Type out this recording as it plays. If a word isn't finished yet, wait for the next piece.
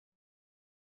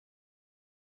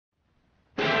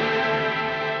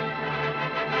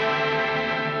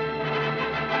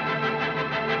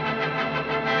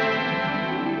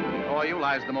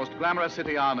as the most glamorous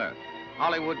city on earth,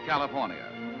 Hollywood, California.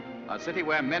 A city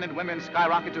where men and women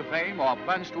skyrocket to fame or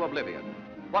plunge to oblivion.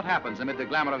 What happens amid the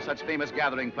glamour of such famous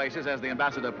gathering places as the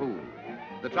Ambassador Pool,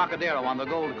 the Trocadero on the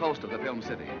Gold Coast of the film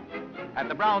city, at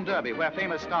the Brown Derby where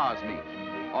famous stars meet,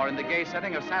 or in the gay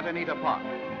setting of Santa Anita Park?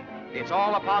 It's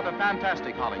all a part of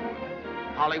fantastic Hollywood.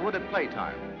 Hollywood at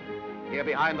playtime. Here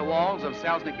behind the walls of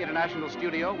Selznick International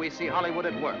Studio, we see Hollywood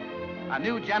at work. A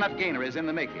new Janet Gaynor is in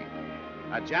the making.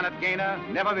 A Janet Gaynor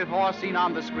never before seen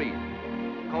on the screen.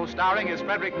 Co-starring is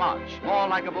Fredric March, more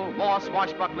likable, more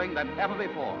swashbuckling than ever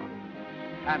before.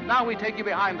 And now we take you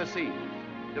behind the scenes.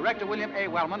 Director William A.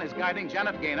 Wellman is guiding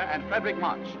Janet Gaynor and Fredric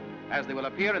March as they will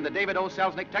appear in the David O.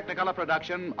 Selznick Technicolor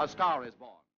production, A Star is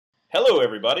Born. Hello,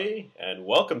 everybody, and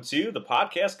welcome to The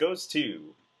Podcast Goes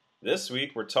To. This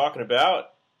week we're talking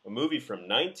about a movie from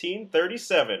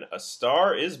 1937, A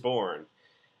Star is Born.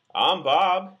 I'm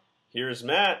Bob. Here's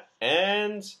Matt.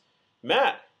 And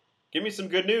Matt, give me some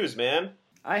good news, man.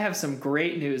 I have some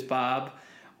great news, Bob.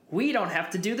 We don't have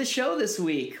to do the show this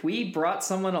week. We brought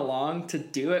someone along to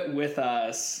do it with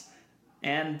us.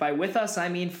 And by with us, I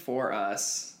mean for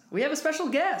us. We have a special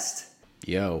guest.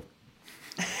 Yo.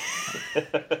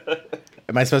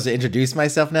 Am I supposed to introduce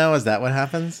myself now? Is that what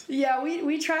happens? Yeah,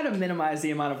 we try to minimize the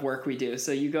amount of work we do,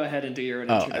 so you go ahead and do your own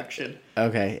introduction.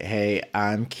 Okay. Hey,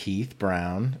 I'm Keith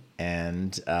Brown,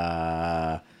 and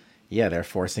yeah, they're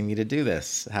forcing me to do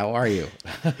this. How are you?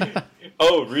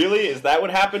 Oh, really? Is that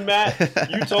what happened, Matt?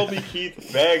 You told me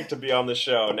Keith begged to be on the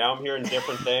show. Now I'm hearing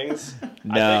different things.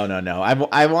 No.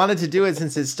 I wanted to do it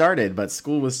since it started, but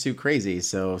school was too crazy,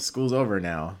 so school's over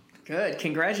now. Good.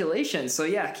 Congratulations. So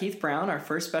yeah, Keith Brown, our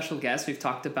first special guest. We've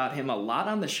talked about him a lot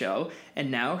on the show, and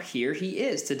now here he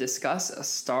is to discuss A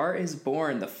Star is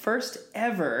Born, the first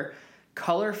ever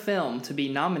color film to be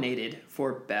nominated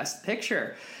for Best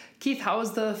Picture. Keith, how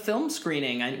was the film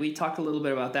screening? We talked a little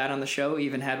bit about that on the show. We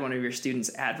even had one of your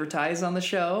students advertise on the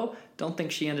show. Don't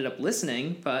think she ended up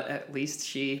listening, but at least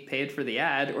she paid for the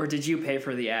ad. Or did you pay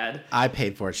for the ad? I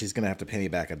paid for it. She's going to have to pay me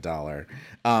back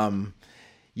 $1.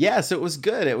 Yeah, so it was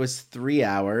good. It was 3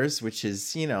 hours, which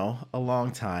is, a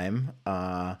long time.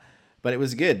 But it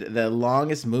was good. The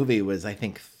longest movie was, I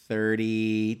think,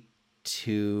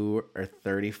 32 or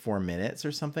 34 minutes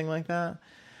or something like that.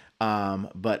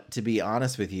 But to be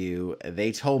honest with you,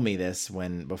 they told me this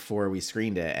before we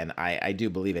screened it, and I do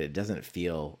believe it. It doesn't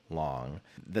feel long.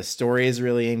 The story is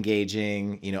really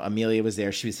engaging. Amelia was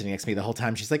there. She was sitting next to me the whole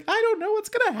time. She's like, I don't know what's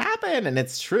going to happen. And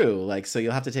it's true. So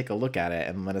you'll have to take a look at it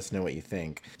and let us know what you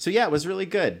think. So yeah, it was really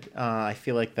good. I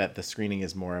feel like that the screening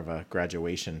is more of a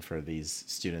graduation for these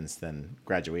students than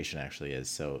graduation actually is.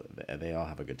 So they all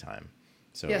have a good time.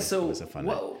 So yeah, it was a fun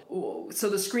night. So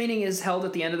the screening is held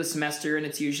at the end of the semester, and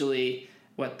it's usually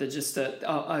is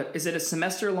it a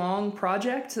semester-long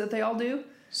project that they all do?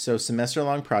 So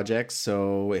semester-long projects.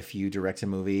 So if you direct a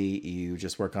movie, you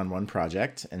just work on one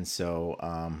project, and so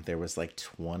there was like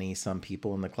 20-some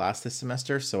people in the class this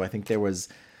semester. So I think there was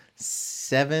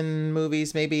 7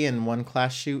 movies maybe in one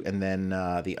class shoot, and then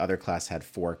the other class had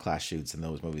 4 class shoots, and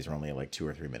those movies were only like 2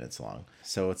 or 3 minutes long.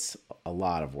 So it's a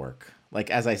lot of work. Like,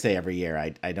 as I say every year,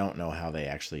 I don't know how they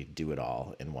actually do it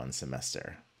all in one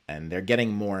semester. And they're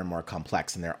getting more and more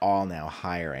complex, and they're all now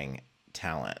hiring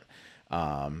talent.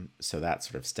 So that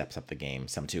sort of steps up the game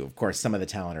some too. Of course, some of the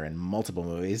talent are in multiple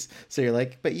movies. So you're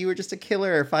like, but you were just a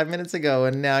killer 5 minutes ago,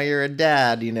 and now you're a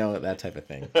dad, that type of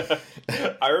thing.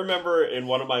 I remember in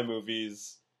one of my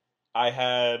movies, I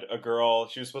had a girl,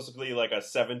 she was supposed to be like a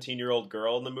 17-year-old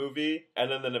girl in the movie. And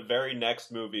then in the very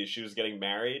next movie, she was getting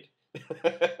married.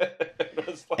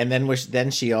 And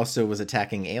then she also was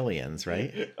attacking aliens,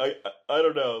 right? I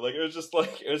don't know. Like, it was just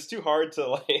like, it was too hard to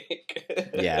like.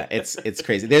 Yeah, it's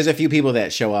crazy. There's a few people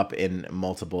that show up in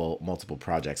multiple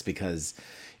projects because,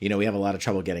 we have a lot of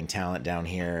trouble getting talent down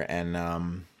here,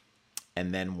 and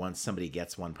then once somebody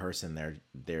gets one person, they're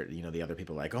the other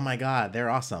people are like, oh my God, they're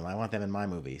awesome. I want them in my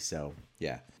movie. So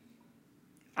yeah.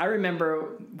 I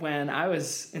remember when I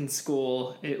was in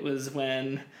school, it was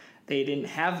when they didn't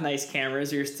have nice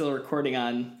cameras. You're still recording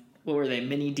on, what were they,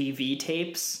 mini DV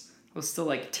tapes? It was still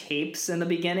like tapes in the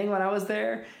beginning when I was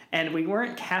there. And we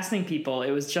weren't casting people.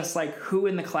 It was just like, who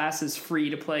in the class is free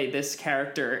to play this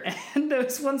character? And there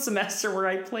was one semester where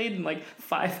I played in like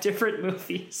 5 different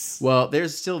movies. Well,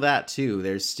 there's still that too.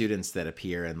 There's students that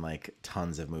appear in like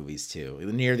tons of movies too.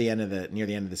 Near the end of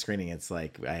the screening, it's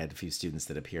like I had a few students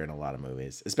that appear in a lot of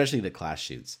movies, especially the class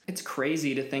shoots. It's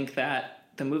crazy to think that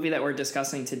the movie that we're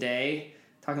discussing today,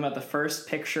 talking about the first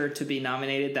picture to be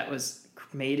nominated that was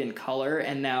made in color,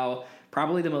 and now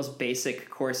probably the most basic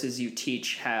courses you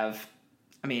teach have,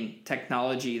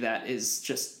 technology that is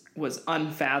just was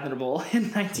unfathomable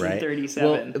in Right.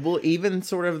 1937. Well, even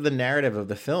sort of the narrative of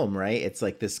the film, right? It's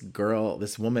like this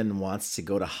woman wants to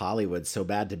go to Hollywood so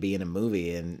bad to be in a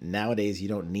movie, and nowadays you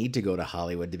don't need to go to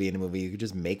Hollywood to be in a movie. You could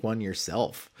just make one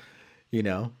yourself, you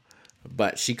know?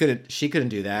 But she couldn't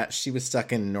do that. She was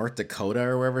stuck in North Dakota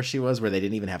or wherever she was, where they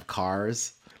didn't even have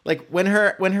cars. Like when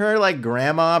her like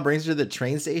grandma brings her to the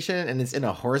train station and it's in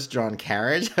a horse-drawn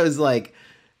carriage, I was like,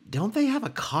 don't they have a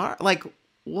car? Like,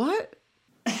 what?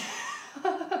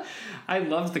 I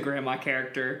loved the grandma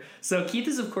character. So Keith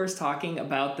is, of course, talking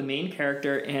about the main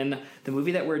character in the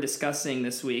movie that we're discussing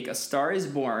this week, A Star is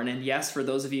Born. And yes, for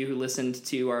those of you who listened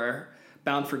to our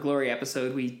Bound for Glory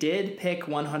episode, we did pick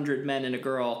 100 Men and a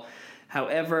Girl.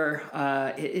 However,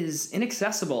 it is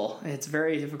inaccessible. It's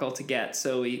very difficult to get.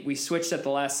 So we switched at the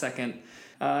last second.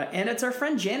 And it's our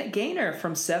friend Janet Gaynor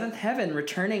from Seventh Heaven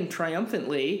returning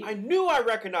triumphantly. I knew I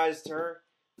recognized her.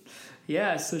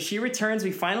 Yeah, so she returns.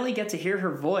 We finally get to hear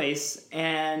her voice,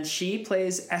 and she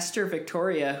plays Esther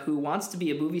Victoria, who wants to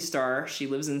be a movie star. She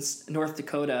lives in North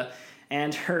Dakota,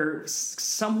 and her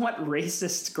somewhat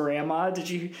racist grandma. Did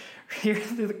you hear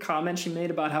the comment she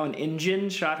made about how an Indian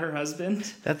shot her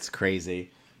husband? That's crazy.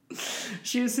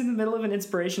 She was in the middle of an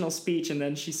inspirational speech, and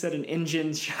then she said an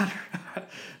Indian shot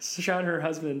her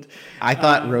husband. I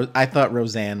thought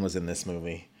Roseanne was in this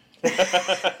movie.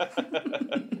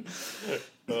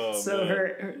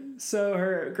 So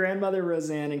her grandmother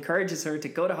Roseanne encourages her to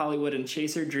go to Hollywood and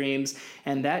chase her dreams,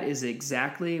 and that is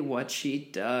exactly what she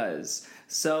does.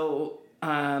 So,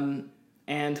 and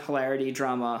hilarity,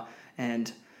 drama,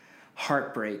 and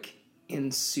heartbreak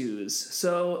ensues.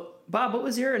 So, Bob, what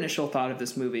was your initial thought of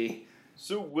this movie?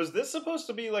 So was this supposed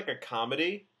to be like a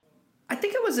comedy? I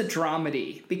think it was a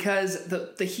dramedy because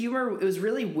the humor, it was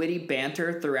really witty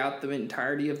banter throughout the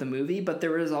entirety of the movie, but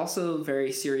there was also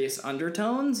very serious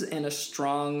undertones and a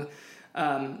strong...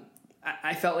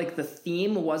 I felt like the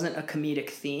theme wasn't a comedic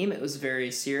theme. It was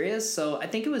very serious. So I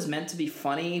think it was meant to be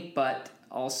funny, but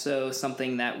also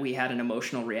something that we had an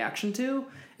emotional reaction to.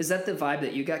 Is that the vibe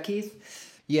that you got,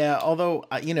 Keith? Yeah, although,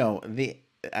 I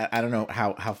don't know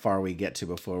how far we get to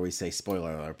before we say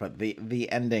spoiler alert, but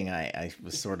the ending, I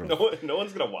was sort of... No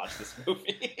one's going to watch this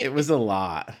movie. It was a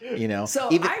lot, So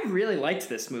I really liked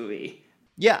this movie.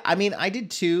 Yeah, I mean, I did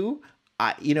too.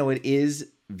 It is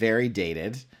very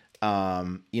dated,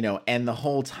 and the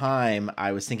whole time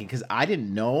I was thinking, because I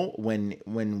didn't know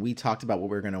when we talked about what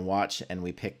we were going to watch and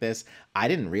we picked this, I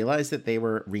didn't realize that they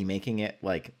were remaking it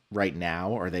like right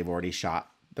now, or they've already shot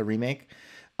the remake.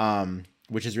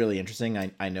 Which is really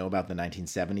interesting. I know about the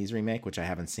 1970s remake, which I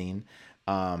haven't seen.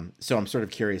 So I'm sort of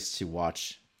curious to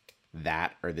watch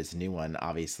that or this new one,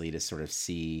 obviously, to sort of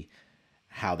see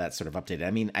how that's sort of updated.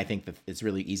 I mean, I think that it's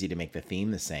really easy to make the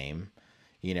theme the same,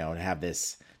 to have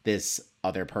this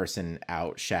other person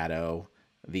outshadow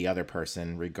the other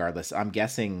person regardless. I'm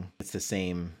guessing it's the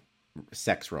same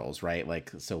sex roles, right?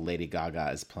 Like, so Lady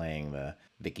Gaga is playing the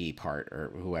Vicky part,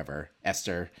 or whoever,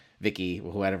 Esther, Vicky,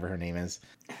 whatever her name is.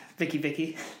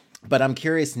 Vicky. But I'm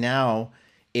curious now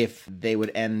if they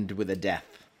would end with a death.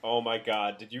 Oh my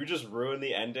god, did you just ruin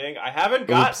the ending? I haven't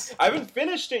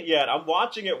finished it yet. I'm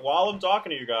watching it while I'm talking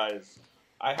to you guys.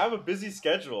 I have a busy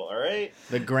schedule, all right?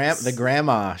 The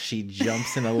grandma, she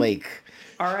jumps in a lake.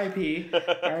 R.I.P.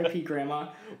 grandma.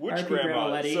 Which R.I.P. grandma?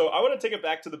 Letty. So I want to take it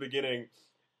back to the beginning.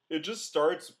 It just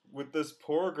starts with this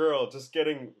poor girl just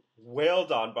getting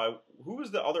wailed on by... Who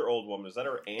was the other old woman? Is that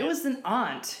her aunt? It was an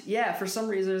aunt. Yeah, for some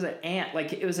reason it was an aunt.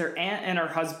 Like, it was her aunt and her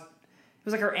husband. It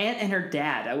was like her aunt and her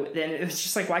dad. And it was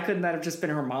just like, why couldn't that have just been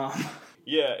her mom?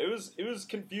 Yeah, it was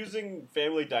confusing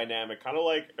family dynamic. Kind of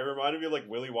like, it reminded me of like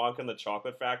Willy Wonka and the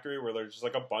Chocolate Factory, where there's just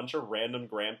like a bunch of random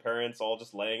grandparents all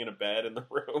just laying in a bed in the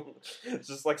room. It's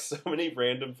just like so many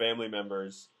random family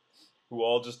members who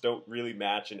all just don't really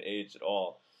match in age at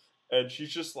all. And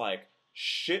she's just like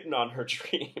shitting on her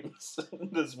dreams.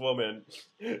 This woman.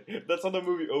 That's how the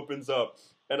movie opens up.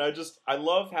 And I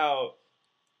love how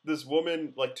this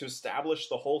woman, like, to establish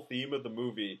the whole theme of the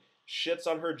movie, shits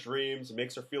on her dreams,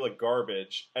 makes her feel like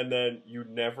garbage, and then you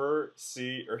never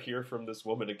see or hear from this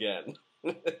woman again.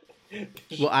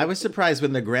 Well, I was surprised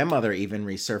when the grandmother even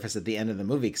resurfaced at the end of the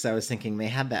movie, because I was thinking they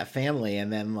had that family,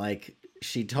 and then, like,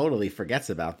 she totally forgets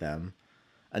about them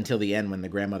until the end when the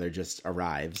grandmother just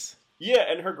arrives.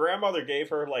 Yeah, and her grandmother gave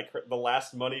her, like, the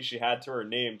last money she had to her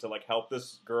name to, like, help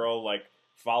this girl, like,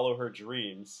 follow her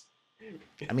dreams.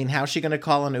 I mean, how's she going to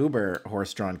call an Uber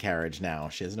horse-drawn carriage now?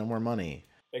 She has no more money.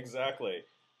 Exactly.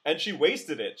 And she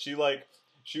wasted it. She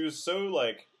was so,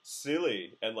 like,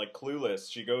 silly and, like,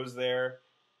 clueless. She goes there,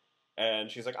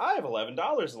 And she's like, I have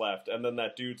 $11 left. And then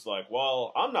that dude's like,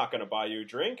 well, I'm not going to buy you a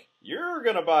drink. You're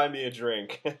going to buy me a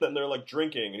drink. And then they're like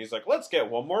drinking. And he's like, let's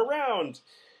get one more round.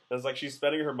 And it's like she's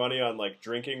spending her money on like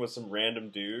drinking with some random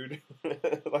dude.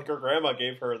 Like her grandma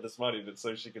gave her this money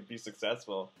so she could be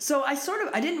successful. So I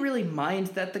didn't really mind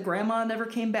that the grandma never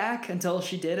came back until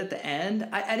she did at the end.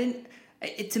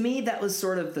 To me, that was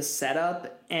sort of the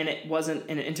setup, and it wasn't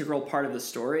an integral part of the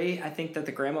story. I think that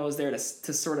the grandma was there to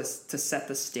set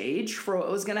the stage for what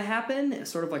was going to happen. It was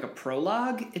sort of like a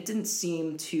prologue. It didn't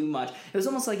seem too much. It was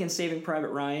almost like in Saving Private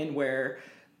Ryan, where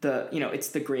it's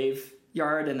the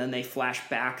graveyard, and then they flash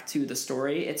back to the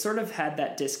story. It sort of had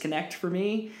that disconnect for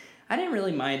me. I didn't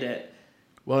really mind it.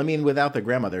 Well, I mean, without the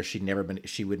grandmother, she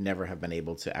would never have been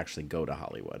able to actually go to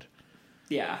Hollywood.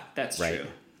 Yeah, that's right. True.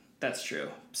 That's true.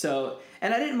 So,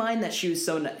 and I didn't mind that she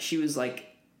was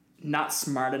like not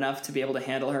smart enough to be able to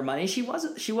handle her money. She was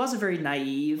a very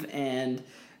naive and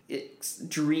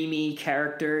dreamy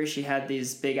character. She had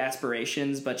these big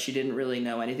aspirations, but she didn't really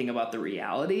know anything about the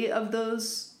reality of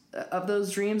those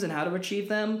dreams and how to achieve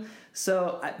them.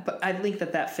 So, I think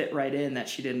that fit right in, that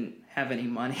she didn't have any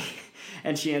money,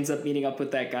 and she ends up meeting up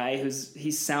with that guy he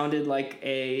sounded like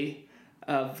a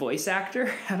voice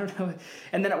actor. I don't know.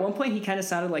 And then at one point he kind of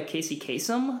sounded like Casey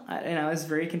Kasem, and I was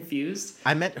very confused.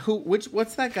 I meant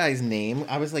what's that guy's name?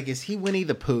 I was like, is he Winnie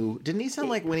the Pooh? Didn't he sound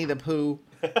like Winnie the Pooh?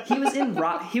 He was in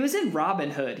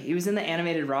Robin Hood. He was in the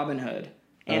animated Robin Hood.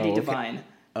 Andy Devine.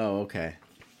 Oh, okay.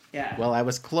 Yeah. Well, I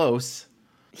was close.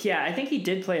 Yeah, I think he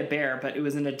did play a bear, but it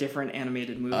was in a different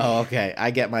animated movie. Oh, okay.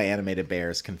 I get my animated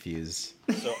bears confused.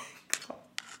 So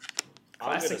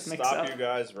I'm going to stop you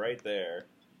guys right there.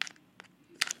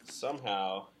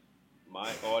 Somehow,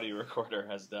 my audio recorder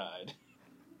has died.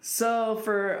 So,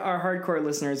 for our hardcore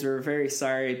listeners, we're very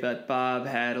sorry, but Bob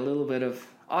had a little bit of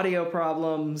audio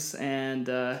problems, and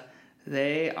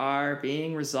they are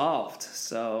being resolved.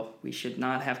 So, we should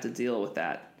not have to deal with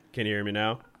that. Can you hear me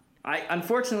now?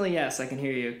 Unfortunately, yes, I can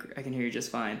hear you. I can hear you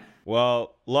just fine.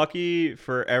 Well, lucky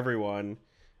for everyone,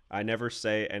 I never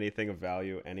say anything of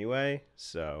value anyway,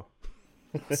 so...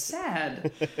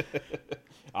 Sad.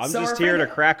 I'm just here to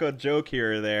crack a joke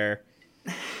here or there.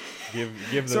 Give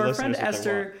the so listeners our friend what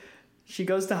Esther, she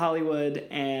goes to Hollywood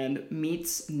and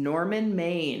meets Norman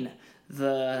Maine,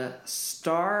 the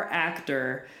star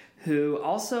actor who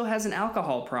also has an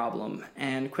alcohol problem.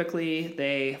 And quickly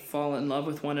they fall in love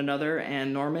with one another,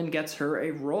 and Norman gets her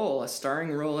a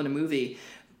starring role in a movie.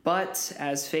 But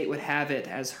as fate would have it,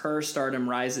 as her stardom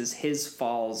rises, his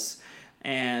falls.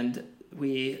 And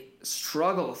we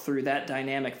struggle through that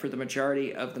dynamic for the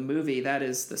majority of the movie. That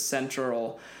is the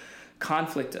central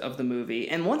conflict of the movie.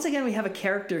 And once again, we have a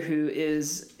character who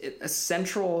is a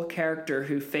central character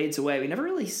who fades away. We never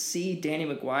really see Danny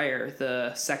McGuire,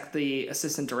 the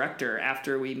assistant director,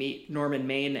 after we meet Norman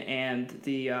Maine and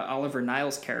the Oliver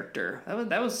Niles character.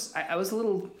 I was a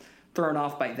little thrown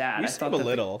off by that. We saw him a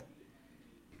little.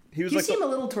 He seemed a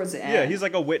little towards the end. Yeah, he's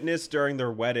like a witness during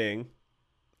their wedding,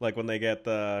 like when they get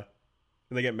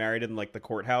married in like the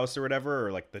courthouse or whatever,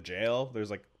 or like the jail. There's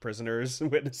like prisoners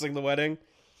witnessing the wedding.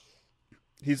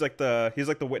 He's like the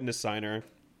witness signer.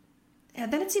 Yeah,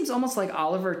 then it seems almost like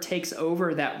Oliver takes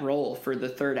over that role for the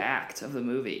third act of the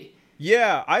movie.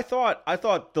 Yeah, I thought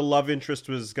the love interest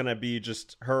was gonna be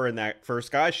just her and that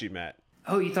first guy she met.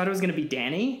 Oh, you thought it was gonna be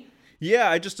Danny? Yeah,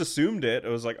 I just assumed it. It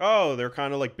was like, oh, they're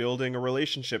kind of like building a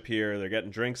relationship here. They're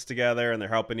getting drinks together and they're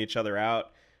helping each other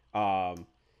out. And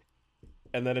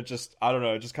then it just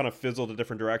kind of fizzled a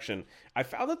different direction. I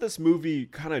found that this movie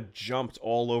kind of jumped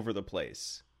all over the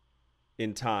place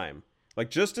in time.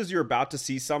 Like, just as you're about to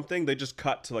see something, they just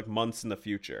cut to like months in the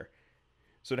future.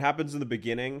 So it happens in the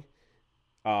beginning.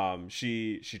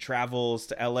 She travels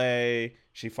to LA.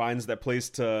 She finds that place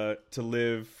to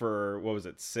live for, what was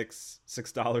it,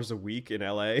 $6 a week in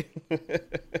LA.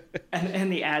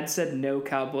 and the ad said no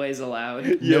cowboys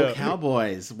allowed. Yeah. No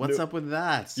cowboys. What's up with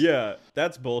that? Yeah,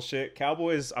 that's bullshit.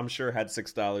 Cowboys, I'm sure, had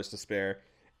 $6 to spare.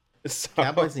 So,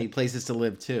 cowboys need places to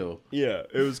live too. Yeah,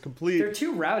 it was complete. They're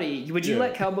too rowdy. Would you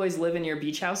let cowboys live in your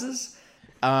beach houses?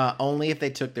 Only if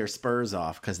they took their spurs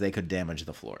off, because they could damage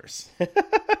the floors.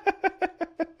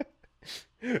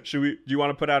 Do you want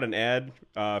to put out an ad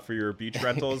for your beach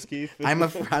rentals, Keith? I'm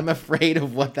afraid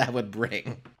of what that would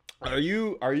bring. Are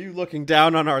you looking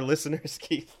down on our listeners,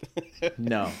 Keith?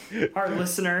 No. Our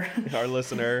listener.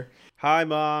 Hi,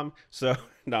 Mom. So,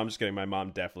 no, I'm just kidding. My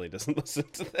mom definitely doesn't listen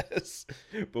to this,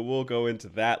 but we'll go into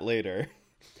that later.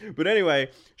 But anyway,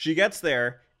 she gets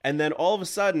there, and then all of a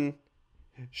sudden,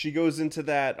 she goes into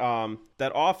that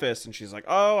office, and she's like,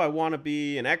 "Oh, I want to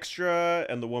be an extra,"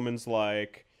 and the woman's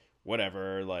like,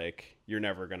 whatever, like, you're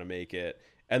never going to make it.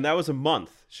 And that was a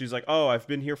month. She's like, oh, I've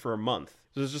been here for a month.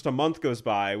 So it's just a month goes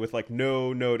by with like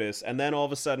no notice. And then all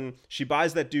of a sudden she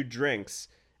buys that dude drinks.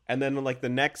 And then like the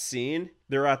next scene,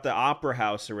 they're at the opera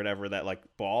house or whatever, that like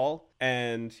ball.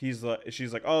 And she's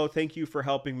like, oh, thank you for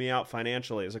helping me out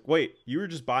financially. It's like, wait, you were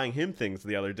just buying him things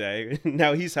the other day.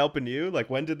 Now he's helping you? Like,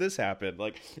 when did this happen?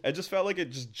 Like, I just felt like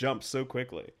it just jumped so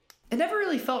quickly. It never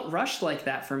really felt rushed like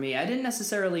that for me. I didn't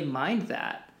necessarily mind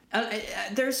that.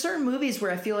 There are certain movies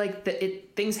where I feel like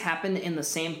things happen in the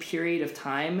same period of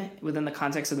time within the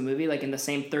context of the movie, like in the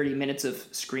same 30 minutes of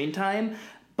screen time,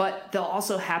 but they'll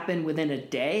also happen within a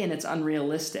day, and it's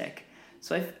unrealistic.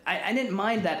 So I didn't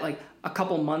mind that like a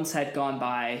couple months had gone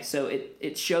by, so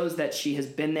it shows that she has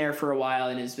been there for a while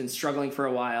and has been struggling for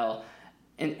a while.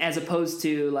 And as opposed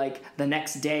to like the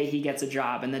next day he gets a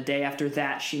job, and the day after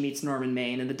that she meets Norman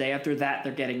Maine, and the day after that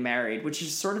they're getting married, which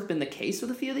has sort of been the case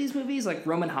with a few of these movies. Like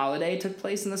Roman Holiday took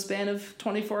place in the span of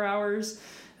 24 hours.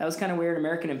 That was kind of weird.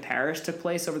 American in Paris took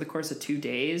place over the course of 2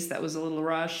 days. That was a little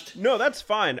rushed. No, that's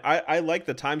fine. I like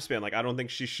the time span. Like, I don't think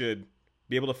she should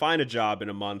be able to find a job in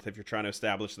a month if you're trying to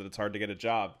establish that it's hard to get a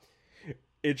job.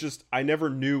 It just, I never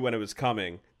knew when it was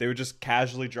coming. They would just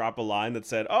casually drop a line that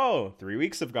said, oh, 3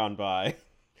 weeks have gone by.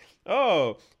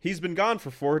 Oh, he's been gone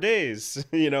for 4 days.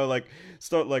 Like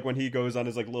stuff like when he goes on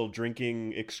his like little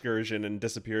drinking excursion and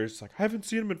disappears. It's like, I haven't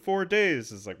seen him in 4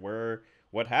 days. It's like,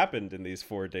 what happened in these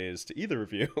 4 days to either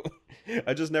of you?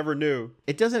 I just never knew.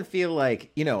 It doesn't feel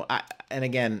like, and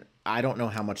again, I don't know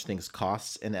how much things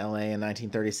cost in LA in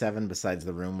 1937 besides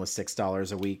the room was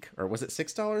 $6 a week. Or was it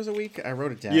 $6 a week? I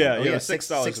wrote it down. Yeah, it was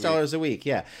 $6 a week.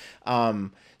 Yeah.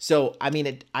 So, I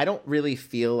mean, I don't really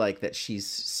feel like that she's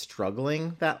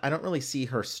struggling. That I don't really see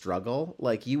her struggle.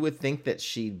 Like, you would think that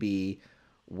she'd be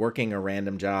working a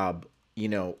random job,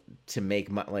 to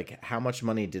make like, how much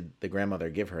money did the grandmother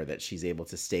give her that she's able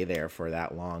to stay there for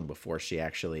that long before she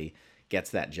actually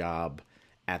gets that job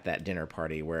at that dinner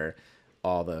party where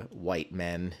all the white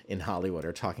men in Hollywood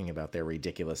are talking about their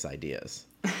ridiculous ideas.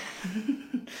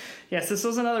 Yes, this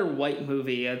was another white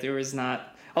movie. There was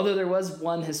not, although there was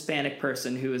one Hispanic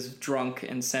person who was drunk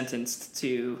and sentenced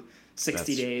to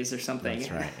 60 days or something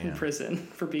in prison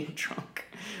for being drunk.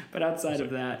 But outside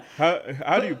of that,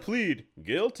 how do you plead?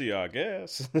 Guilty, I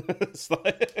guess.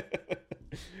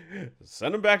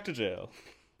 Send him back to jail.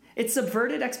 It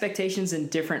subverted expectations in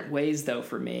different ways, though,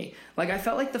 for me. Like, I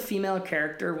felt like the female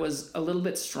character was a little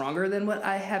bit stronger than what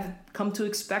I have come to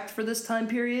expect for this time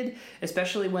period,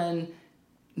 especially when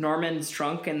Norman's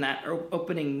drunk and that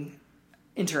opening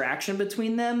interaction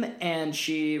between them, and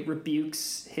she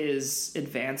rebukes his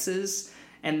advances.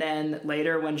 And then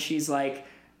later when he's like,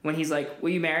 will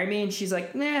you marry me? And she's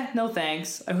like, nah, no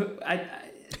thanks.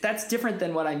 That's different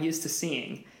than what I'm used to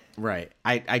seeing. Right.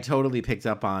 I totally picked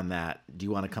up on that. Do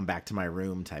you want to come back to my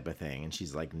room type of thing? And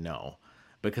she's like, no,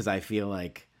 because I feel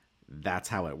like that's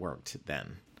how it worked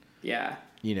then. Yeah.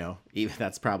 Even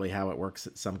that's probably how it works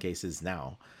in some cases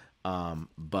now.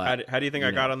 But how do you think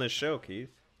I got on this show, Keith?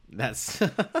 That's,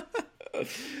 but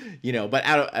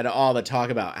out of all the talk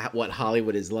about what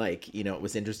Hollywood is like, it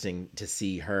was interesting to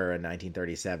see her in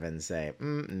 1937 say,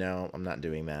 no, I'm not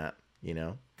doing that,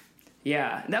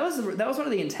 Yeah, that was one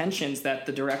of the intentions that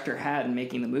the director had in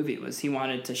making the movie, was he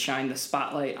wanted to shine the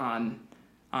spotlight on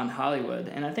Hollywood.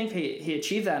 And I think he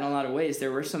achieved that in a lot of ways.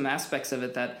 There were some aspects of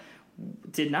it that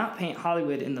did not paint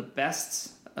Hollywood in the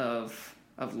best of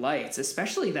lights,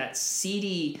 especially that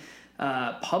seedy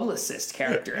publicist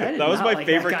character. That was my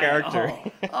favorite character.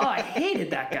 Oh, I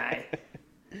hated that guy.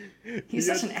 He's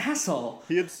such an asshole.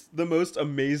 He had the most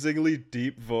amazingly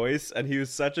deep voice, and he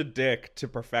was such a dick to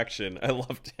perfection. I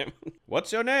loved him.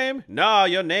 What's your name? Nah,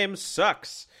 your name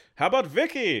sucks. How about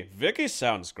Vicky? Vicky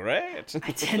sounds great.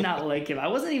 I did not like him. I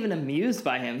wasn't even amused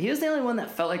by him. He was the only one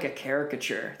that felt like a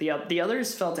caricature. The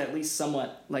others felt at least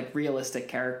somewhat like realistic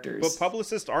characters. But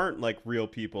publicists aren't like real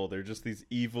people. They're just these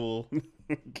evil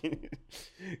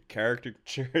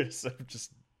caricatures of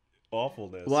just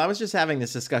awfulness. Well, I was just having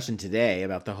this discussion today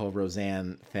about the whole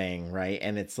Roseanne thing, right?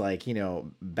 And it's like,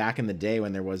 back in the day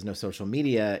when there was no social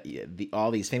media,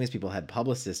 all these famous people had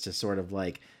publicists to sort of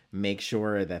like make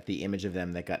sure that the image of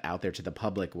them that got out there to the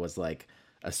public was like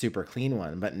a super clean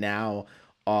one. But now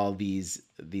all these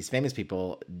famous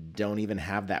people don't even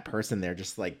have that person. They're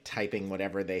just like typing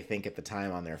whatever they think at the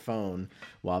time on their phone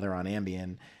while they're on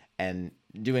Ambien and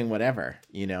doing whatever,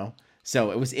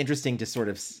 So it was interesting to sort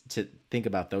of to think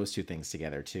about those two things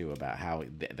together too, about how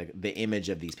the image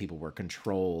of these people were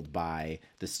controlled by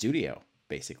the studio,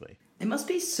 basically. It must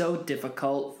be so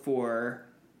difficult for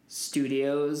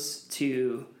studios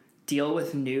to deal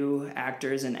with new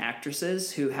actors and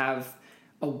actresses who have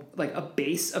a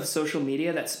base of social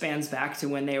media that spans back to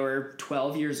when they were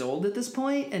 12 years old at this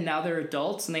point, and now they're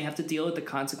adults and they have to deal with the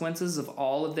consequences of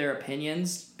all of their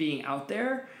opinions being out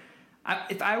there.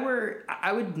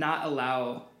 I would not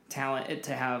allow talent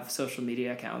to have social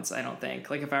media accounts. I don't think.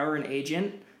 Like if I were an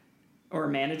agent or a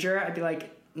manager, I'd be like,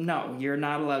 no, you're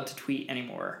not allowed to tweet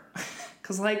anymore.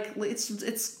 Cause like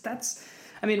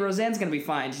I mean, Roseanne's going to be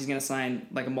fine. She's going to sign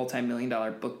like a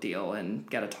multi-million-dollar book deal and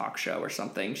get a talk show or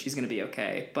something. She's going to be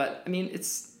okay. But I mean,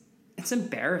 it's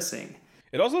embarrassing.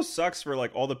 It also sucks for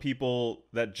like all the people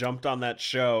that jumped on that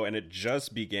show and it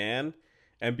just began.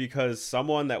 And because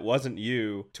someone that wasn't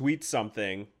you tweets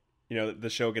something, you know, the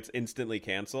show gets instantly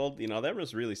canceled. You know, that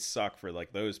must really suck for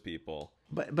like those people.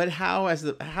 But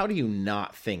how do you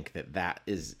not think that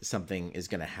is something is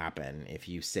going to happen if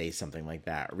you say something like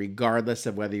that, regardless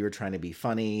of whether you're trying to be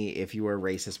funny, if you were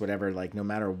racist, whatever, like no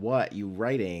matter what you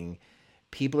writing,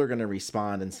 people are going to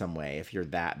respond in some way if you're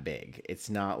that big. It's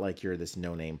not like you're this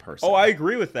no-name person. Oh, I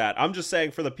agree with that. I'm just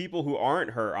saying for the people who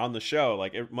aren't her on the show,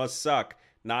 like it must suck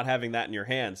not having that in your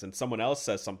hands and someone else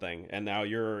says something and now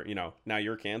you're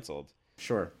canceled.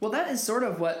 Sure. Well, that is sort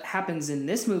of what happens in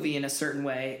this movie in a certain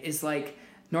way, is like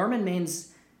Norman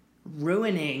Main's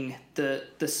ruining the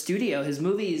studio. His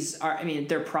movies are, I mean,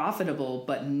 they're profitable,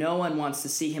 but no one wants to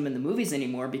see him in the movies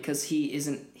anymore because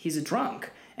he's a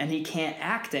drunk and he can't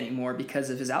act anymore because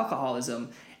of his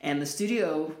alcoholism, and the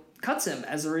studio cuts him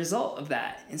as a result of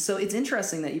that. And so it's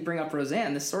interesting that you bring up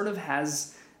Roseanne. This sort of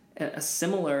has a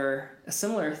similar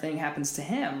thing happens to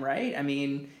him, right? I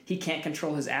mean, he can't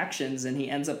control his actions and he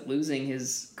ends up losing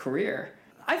his career.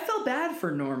 I felt bad for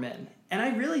Norman, and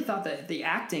I really thought that the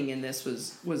acting in this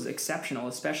was exceptional,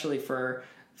 especially for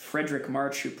Frederick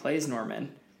March, who plays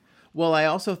Norman. Well, I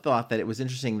also thought that it was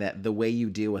interesting that the way you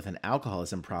deal with an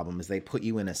alcoholism problem is they put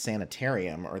you in a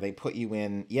sanitarium, or they put you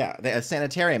in, a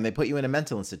sanitarium. They put you in a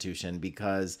mental institution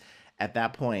because at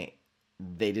that point,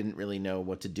 they didn't really know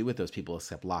what to do with those people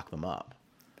except lock them up.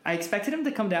 I expected him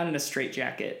to come down in a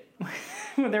straitjacket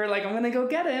when they were like, I'm going to go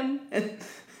get him. And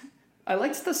I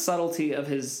liked the subtlety of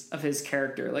his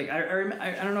character. Like,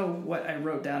 I don't know what I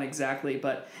wrote down exactly,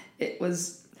 but it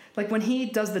was like when he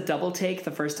does the double take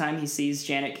the first time he sees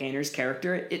Janet Gaynor's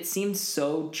character, it seemed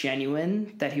so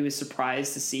genuine that he was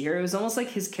surprised to see her. It was almost like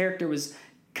his character was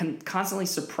constantly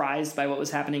surprised by what was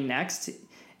happening next,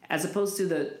 as opposed to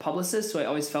the publicist, who I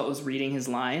always felt was reading his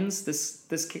lines. This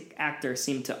actor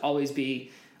seemed to always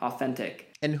be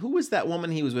authentic. And who was that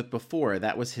woman he was with before?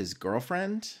 That was his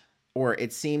girlfriend? Or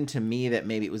it seemed to me that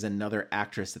maybe it was another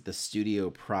actress that the studio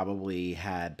probably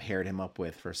had paired him up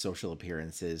with for social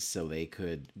appearances so they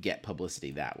could get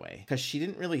publicity that way. Because she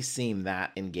didn't really seem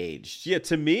that engaged. Yeah,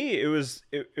 to me, it was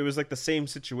like the same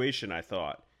situation, I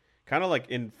thought. Kind of like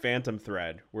in Phantom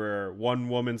Thread, where one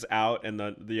woman's out and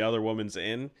the other woman's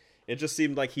in. It just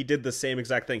seemed like he did the same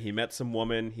exact thing. He met some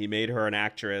woman, he made her an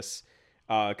actress.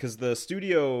 Because the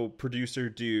studio producer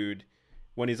dude,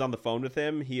 when he's on the phone with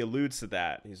him, he alludes to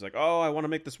that. He's like, oh, I want to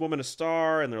make this woman a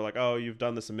star. And they're like, oh, you've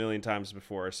done this a million times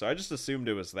before. So I just assumed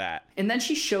it was that. And then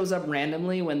she shows up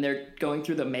randomly when they're going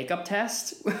through the makeup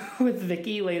test with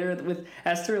with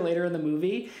Esther later in the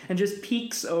movie, and just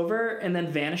peeks over and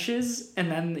then vanishes.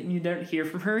 And then you don't hear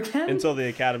from her again. Until the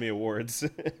Academy Awards.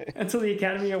 Until the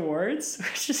Academy Awards,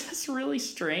 which is just really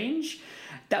strange.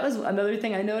 That was another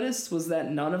thing I noticed, was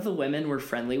that none of the women were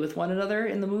friendly with one another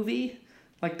in the movie.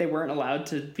 Like, they weren't allowed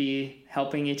to be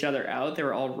helping each other out. They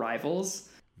were all rivals.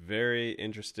 Very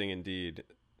interesting indeed.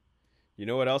 You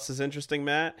know what else is interesting,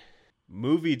 Matt?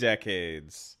 Movie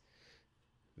decades.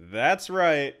 That's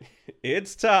right.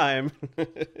 It's time.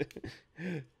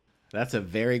 That's a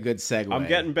very good segue. I'm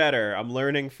getting better. I'm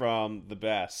learning from the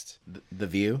best. The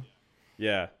View?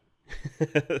 Yeah.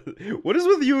 What is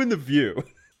with you and The View?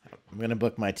 I'm going to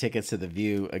book my tickets to The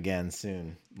View again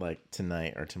soon, like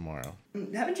tonight or tomorrow.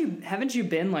 Haven't you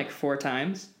been like 4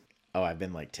 times? Oh, I've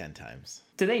been like 10 times.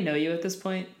 Do they know you at this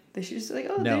point? They should just be like,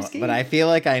 oh, no, there's Gabe. But I feel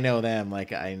like I know them.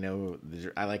 Like I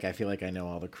feel like I know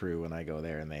all the crew when I go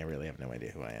there, and they really have no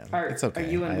idea who I am. It's okay. Are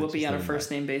you and Whoopi on a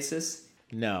first name basis?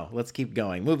 No, let's keep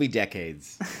going. Movie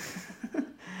decades.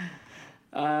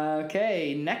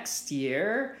 Okay, next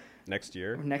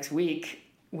week,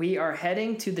 we are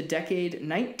heading to the decade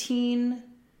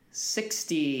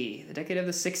 1960, the decade of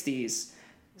the 60s.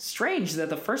 Strange that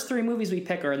the first 3 movies we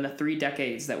pick are in the 3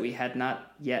 decades that we had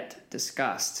not yet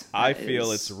discussed. I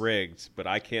feel it's rigged, but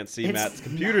I can't see Matt's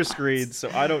computer screen, so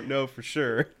I don't know for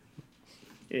sure.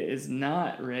 It is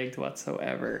not rigged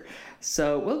whatsoever.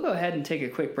 So we'll go ahead and take a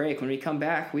quick break. When we come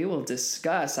back, we will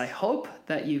discuss. I hope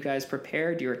that you guys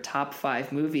prepared your top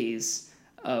 5 movies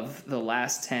of the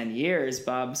last 10 years.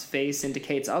 Bob's face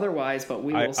indicates otherwise, but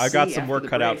we will see. I got some after work the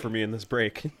cut out break. for me in this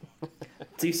break.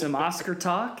 Do some Oscar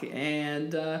talk,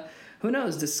 and who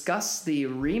knows, discuss the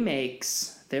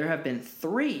remakes. There have been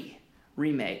 3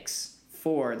 remakes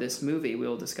for this movie.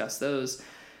 We'll discuss those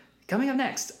coming up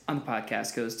next on The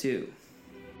Podcast Goes To.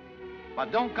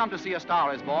 But don't come to see A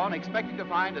Star is Born expecting to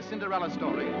find a Cinderella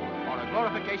story or a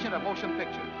glorification of motion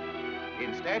pictures.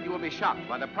 Instead, you will be shocked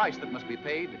by the price that must be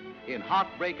paid in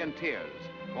heartbreak and tears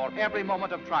for every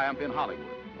moment of triumph in Hollywood.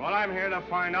 What I'm here to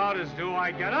find out is, do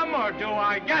I get 'em or do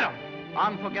I get 'em?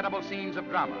 Unforgettable scenes of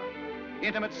drama,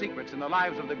 intimate secrets in the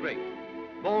lives of the great,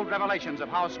 bold revelations of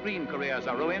how screen careers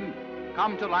are ruined,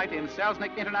 come to light in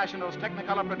Selznick International's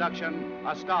Technicolor production,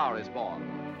 A Star is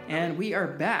Born. And we are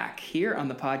back here on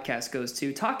The Podcast Goes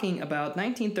To talking about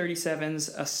 1937's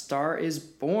A Star is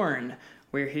Born.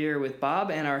 We're here with Bob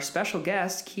and our special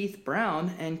guest, Keith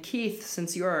Brown. And Keith,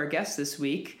 since you are our guest this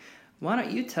week, why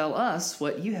don't you tell us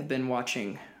what you have been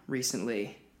watching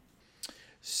recently?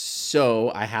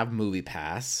 So I have Movie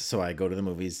Pass, so I go to the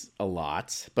movies a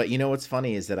lot. But you know what's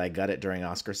funny is that I got it during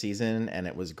Oscar season, and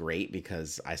it was great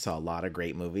because I saw a lot of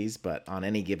great movies. But on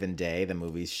any given day, the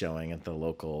movies showing at the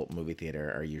local movie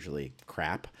theater are usually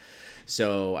crap.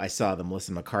 So I saw the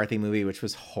Melissa McCarthy movie, which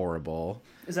was horrible.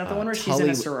 Is that the one where she's in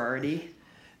a sorority?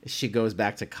 She goes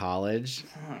back to college,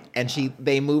 and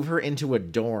they move her into a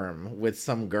dorm with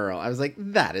some girl. I was like,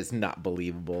 that is not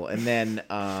believable. And then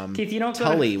Keith, you don't go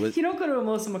to a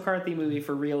Melissa McCarthy movie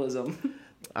for realism.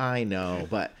 I know,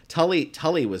 but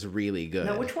Tully was really good.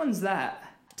 Now, which one's that?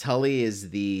 Tully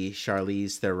is the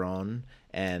Charlize Theron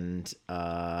and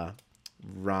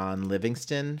Ron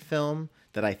Livingston film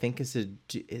that I think is did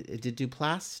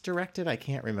Duplass direct it? I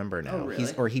can't remember now. Oh,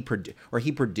 really?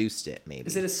 He produced it. Maybe.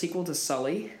 Is it a sequel to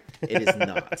Sully? It is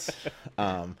not.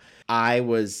 I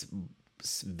was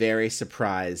very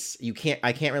surprised.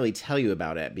 I can't really tell you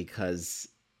about it because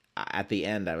at the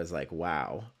end I was like,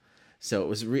 wow. So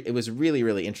it was really,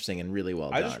 really interesting and really well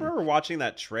done. I just remember watching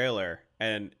that trailer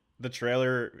and the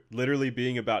trailer literally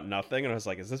being about nothing, and I was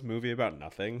like, is this movie about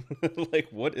nothing? Like,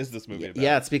 what is this movie about?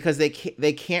 Yeah, it's because they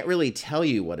can't really tell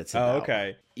you what it's about. Oh,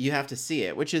 okay. You have to see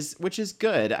it, which is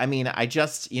good. I mean, I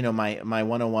just, my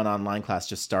 101 online class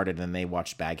just started, and they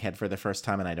watched Baghead for the first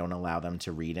time, and I don't allow them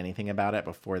to read anything about it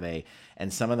before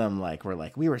and some of them were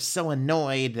like, we were so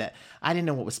annoyed that I didn't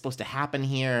know what was supposed to happen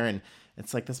here, and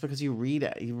it's like, that's because you read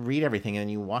everything and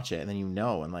you watch it and then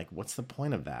and like, what's the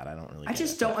point of that? I don't really. I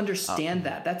just don't understand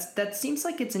that. That seems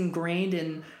like it's ingrained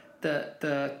in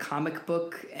the comic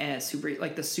book and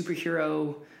the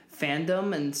superhero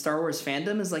fandom and Star Wars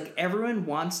fandom is like everyone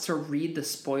wants to read the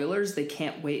spoilers. They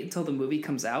can't wait until the movie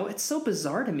comes out. It's so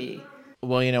bizarre to me.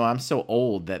 Well, I'm so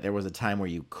old that there was a time where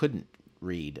you couldn't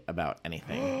read about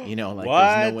anything. Like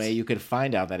What? There's no way you could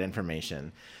find out that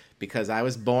information. Because I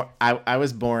was born,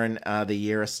 the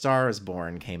year A Star is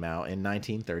Born came out in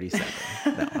 1937.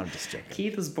 No, I'm just joking.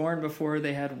 Keith was born before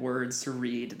they had words to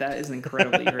read. That is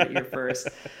incredible. You heard it here first.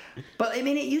 But I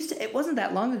mean, it wasn't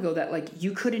that long ago that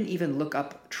you couldn't even look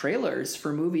up trailers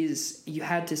for movies. You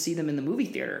had to see them in the movie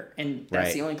theater, and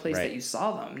that's the only place that you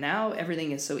saw them. Now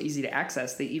everything is so easy to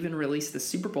access. They even released the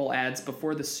Super Bowl ads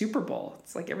before the Super Bowl.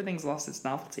 It's like everything's lost its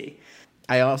novelty.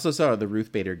 I also saw the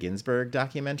Ruth Bader Ginsburg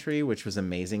documentary, which was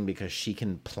amazing because she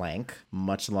can plank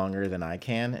much longer than I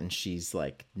can, and she's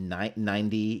like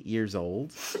 90 years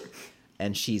old,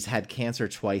 and she's had cancer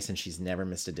twice, and she's never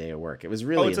missed a day of work. It was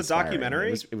really it's inspiring. a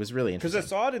documentary? It was really interesting. Because I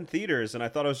saw it in theaters, and I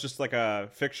thought it was just like a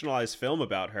fictionalized film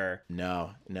about her.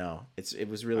 No, it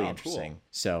was really interesting. Cool.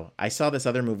 So I saw this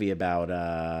other movie about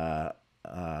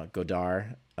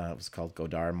Godard. It was called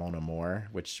Godard Mon Amour,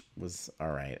 which was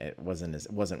all right. It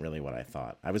wasn't really what I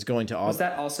thought. I was going to all. Was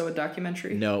that also a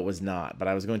documentary? No, it was not. But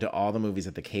I was going to all the movies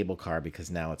at the cable car because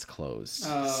now it's closed.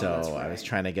 That's right. I was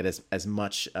trying to get as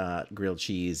much grilled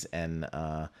cheese and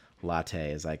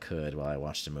latte as I could while I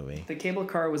watched a movie. The cable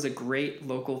car was a great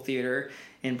local theater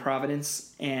in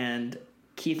Providence, and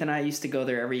Keith and I used to go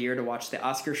there every year to watch the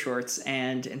Oscar shorts.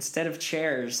 And instead of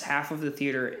chairs, half of the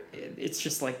theater, it's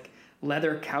just like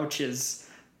leather couches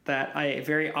that I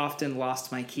very often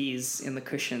lost my keys in the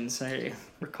cushions. I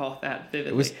recall that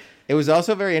vividly. It was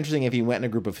also very interesting if you went in a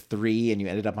group of 3 and you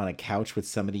ended up on a couch with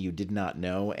somebody you did not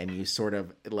know, and you sort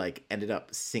of like ended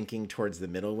up sinking towards the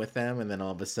middle with them, and then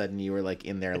all of a sudden you were like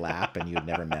in their lap and you had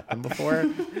never met them before.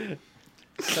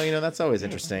 So, that's always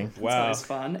interesting. Wow. It's always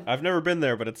fun. I've never been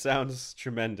there, but it sounds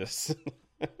tremendous.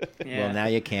 Yeah. Well, now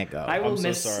you can't go. I will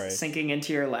miss sorry. sinking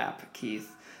into your lap,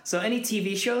 Keith. So any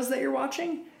TV shows that you're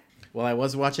watching? Well, I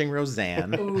was watching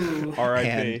Roseanne. Ooh.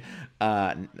 R.I.P.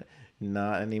 And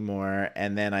Not anymore.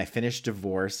 And then I finished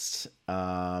Divorced.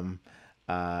 And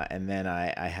then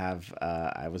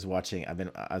I was watching,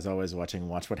 I was always watching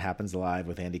Watch What Happens Live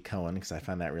with Andy Cohen because I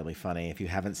find that really funny. If you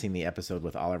haven't seen the episode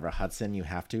with Oliver Hudson, you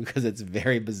have to because it's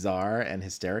very bizarre and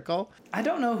hysterical. I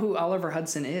don't know who Oliver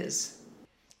Hudson is.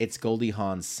 It's Goldie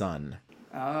Hawn's son.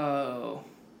 Oh.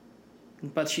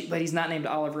 But he's not named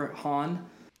Oliver Hawn?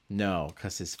 No,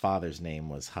 because his father's name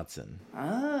was Hudson.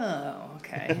 Oh,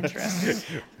 okay.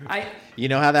 Interesting. You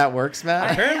know how that works,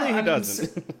 Matt? Apparently he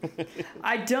doesn't.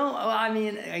 I don't. Well, I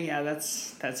mean, yeah,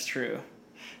 that's true.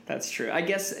 That's true. I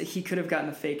guess he could have gotten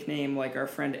a fake name like our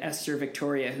friend Esther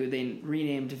Victoria, who they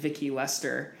renamed Vicky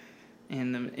Lester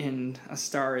in A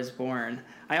Star Is Born.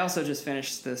 I also just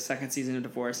finished the second season of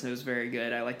Divorce, and it was very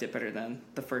good. I liked it better than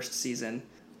the first season.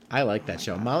 I like that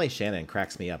show. Molly Shannon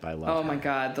cracks me up. I love her. Oh my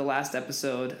God, the last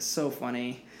episode, so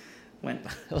funny.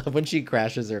 When she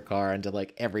crashes her car into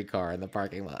like every car in the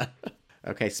parking lot.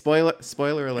 Okay, spoiler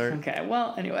alert. Okay,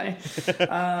 well, anyway.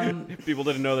 People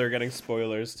didn't know they were getting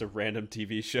spoilers to random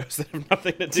TV shows that have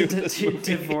nothing to do with this movie.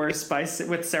 Divorce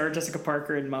with Sarah Jessica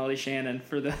Parker and Molly Shannon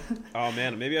for the... Oh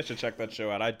man, maybe I should check that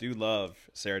show out. I do love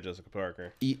Sarah Jessica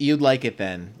Parker. You'd like it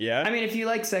then. Yeah? I mean, if you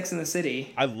like Sex in the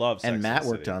City. I love Sex and in the Matt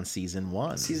City. worked on season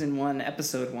 1. Season 1,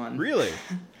 episode 1. Really?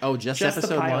 Oh, just Just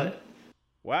episode the 1? pilot.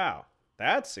 Wow,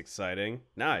 that's exciting.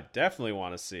 Now I definitely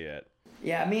want to see it.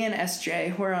 Yeah, me and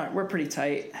SJ, we're pretty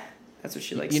tight. That's what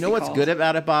she likes. You to know be what's called. good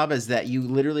about it, Bob, is that you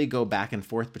literally go back and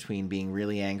forth between being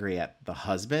really angry at the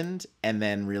husband and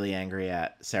then really angry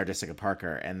at Sarah Jessica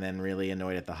Parker and then really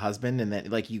annoyed at the husband. And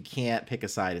then, like, you can't pick a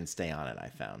side and stay on it, I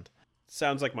found.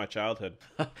 Sounds like my childhood.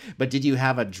 But did you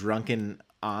have a drunken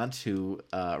aunt who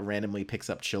randomly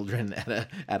picks up children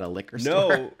at a liquor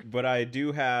store? No, but I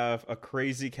do have a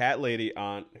crazy cat lady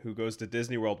aunt who goes to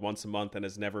Disney World once a month and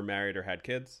has never married or had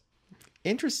kids.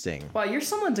 Interesting. Wow, you're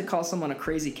someone to call someone a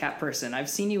crazy cat person. I've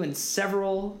seen you in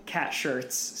several cat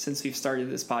shirts since we've started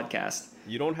this podcast.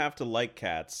 You don't have to like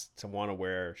cats to want to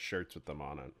wear shirts with them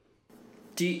on it.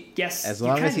 Yes. As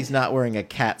long as he's not wearing a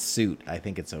cat suit, I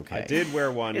think it's okay. I did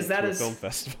wear one Is that to a a film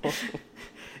festival.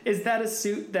 Is that a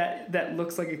suit that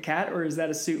looks like a cat, or is that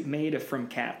a suit made from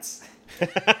cats?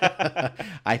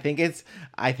 I think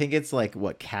it's like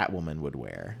what Catwoman would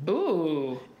wear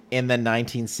Ooh. in the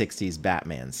 1960s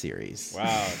Batman series.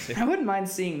 Wow. I wouldn't mind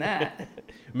seeing that.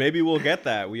 Maybe we'll get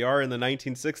that. We are in the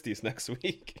 1960s next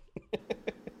week.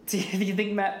 Do you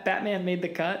think Batman made the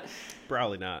cut?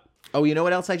 Probably not. Oh, you know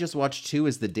what else I just watched too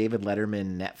is the David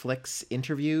Letterman Netflix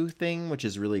interview thing, which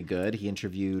is really good. He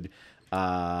interviewed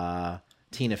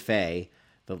Tina Fey.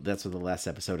 That's the last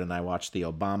episode, and I watched the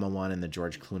Obama one and the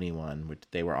George Clooney one, which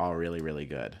they were all really, really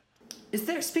good. Is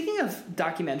there, speaking of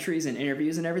documentaries and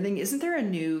interviews and everything, isn't there a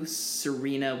new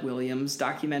Serena Williams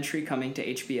documentary coming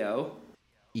to HBO?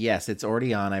 Yes, it's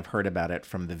already on. I've heard about it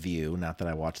from The View. Not that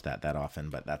I watch that often,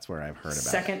 but that's where I've heard about it.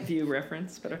 Second View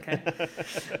reference, but okay.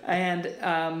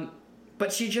 And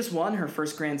but she just won her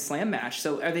first Grand Slam match.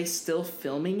 So are they still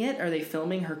filming it? Are they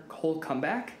filming her whole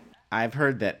comeback? I've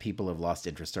heard that people have lost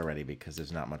interest already because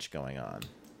there's not much going on.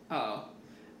 Oh,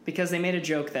 because they made a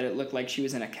joke that it looked like she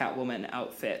was in a Catwoman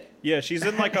outfit. Yeah, she's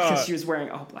in like Because she was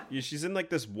wearing all black. Yeah, she's in like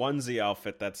this onesie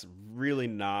outfit that's really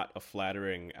not a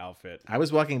flattering outfit. I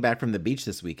was walking back from the beach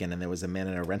this weekend, and there was a man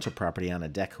in a rental property on a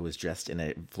deck who was dressed in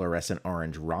a fluorescent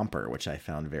orange romper, which I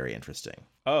found very interesting.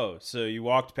 Oh, so you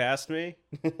walked past me?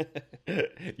 You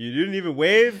didn't even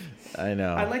wave? I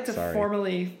know. I'd like to Sorry.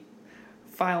 formally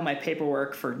file my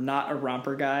paperwork for not a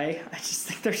romper guy. I just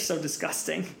think they're so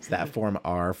disgusting. It's that form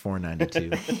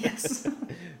R492. Yes.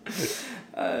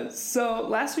 So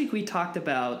last week we talked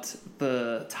about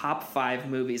the top 5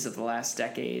 movies of the last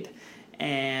decade,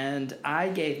 and I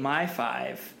gave my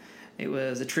 5. It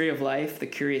was A Tree of Life, The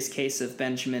Curious Case of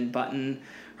Benjamin Button,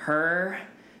 Her,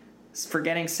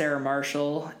 Forgetting Sarah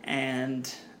Marshall,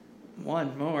 and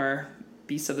one more,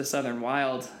 Beasts of the Southern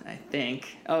Wild, I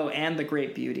think. Oh, and The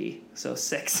Great Beauty. So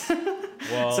 6.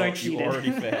 Well, So I you cheated.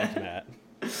 already failed, Matt.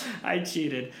 I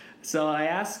cheated. So I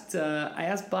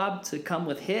asked Bob to come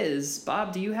with his.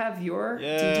 Bob, do you have your?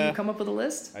 Yeah. Did you come up with a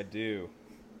list? I do.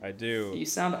 You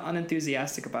sound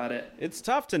unenthusiastic about it. It's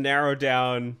tough to narrow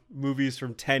down movies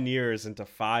from 10 years into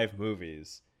 5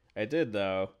 movies. I did,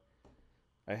 though.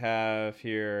 I have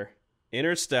here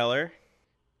Interstellar,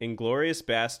 Inglourious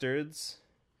Bastards,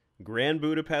 Grand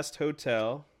Budapest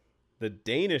Hotel, The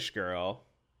Danish Girl,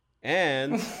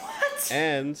 and What?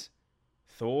 and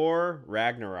Thor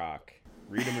Ragnarok.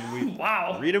 Read 'em and weep.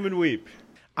 Wow. Read 'em and weep.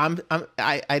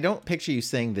 I don't picture you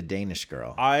saying The Danish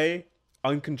Girl. I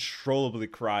uncontrollably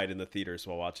cried in the theaters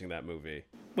while watching that movie.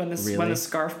 When Really? the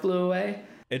scarf blew away.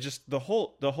 it just the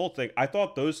whole thing. I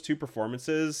thought those two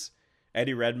performances,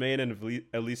 Eddie Redmayne and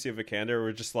Alicia Vikander,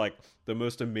 were just like the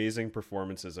most amazing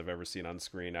performances I've ever seen on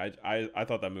screen. I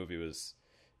thought that movie was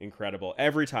incredible.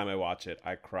 Every time I watch it,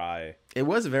 I cry. It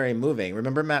was very moving.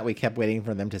 Remember, Matt, we kept waiting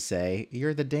for them to say,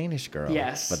 "You're the Danish girl."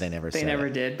 Yes. But they never said They never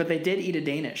it. did. But they did eat a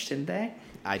Danish, didn't they?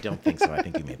 I don't think so. I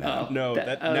think you made that up. No, that-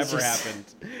 that I was never just- happened.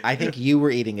 I think you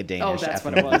were eating a Danish. Oh, that's after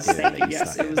what it we was. did Thank you. that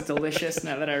Yes, stuck it was delicious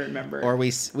now that I remember. Or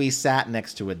we sat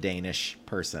next to a Danish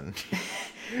person.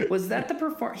 Was that the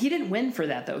perform? He didn't win for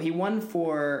that though. He won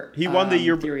for the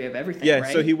year Theory of Everything. Yeah,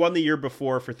 right? so he won the year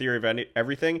before for Theory of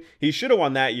Everything. He should have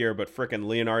won that year, but frickin'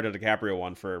 Leonardo DiCaprio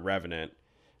won for Revenant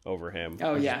over him.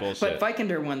 Oh which is yeah, bullshit. but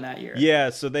Vikander won that year. Yeah,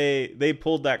 so they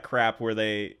pulled that crap where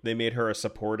they made her a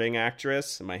supporting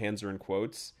actress, and my hands are in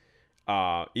quotes,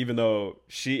 even though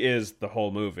she is the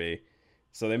whole movie.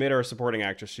 So they made her a supporting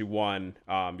actress. She won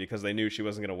because they knew she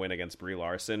wasn't going to win against Brie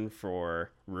Larson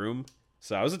for Room.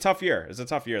 So it was a tough year.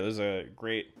 There's a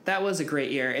great... That was a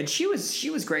great year, and she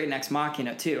was great in Ex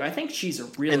Machina too. I think she's a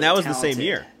really And that was the same talented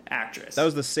year. actress. That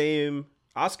was the same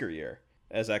Oscar year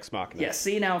as Ex Machina. Yeah,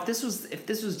 see now if this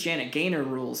was Janet Gaynor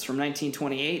rules from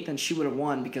 1928, then she would have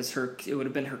won because it would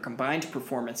have been her combined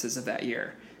performances of that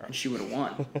year, and she would have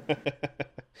won.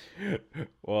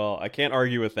 Well, I can't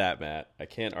argue with that, Matt. I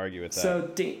can't argue with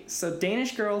that. So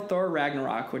Danish Girl, Thor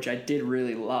Ragnarok, which I did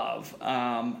really love.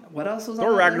 What else was on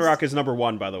Thor that Ragnarok list? is number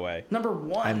 1, by the way. Number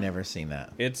 1. I've never seen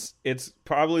that. It's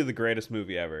probably the greatest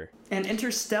movie ever. And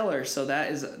Interstellar, so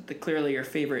that is clearly your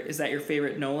favorite. Is that your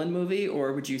favorite Nolan movie,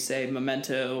 or would you say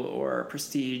Memento or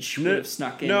Prestige would have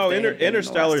snuck in? No, if they had been in the last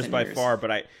Interstellar is 10 by years? far,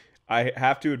 but I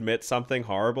have to admit something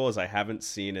horrible is I haven't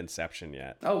seen Inception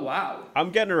yet. Oh wow,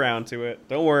 I'm getting around to it.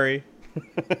 Don't worry.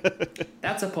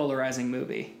 that's a polarizing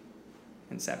movie.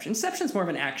 Inception's more of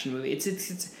an action movie.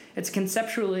 It's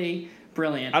conceptually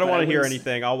brilliant. I don't but want to hear wouldn't-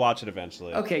 anything. I'll watch it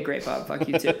eventually. Okay, great, Bob. Fuck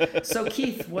you too. So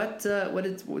Keith,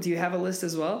 do you have a list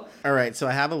as well? All right, so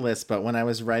I have a list, but when I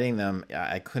was writing them,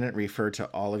 I couldn't refer to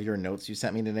all of your notes you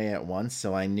sent me today at once.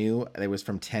 So I knew it was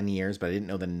from 10 years, but I didn't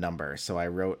know the number. So I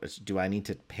wrote, do I need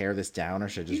to pare this down, or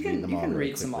should I just read them all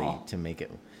really quickly to make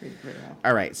it?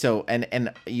 All right, so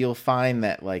and you'll find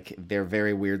that like they're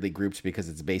very weirdly grouped because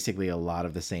it's basically a lot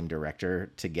of the same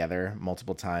director together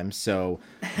multiple times. So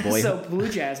Blue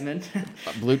Jasmine.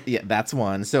 Yeah, that's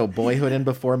one. So Boyhood and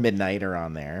Before Midnight are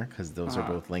on there because those are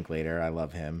both Linklater. I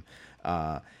love him.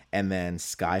 And then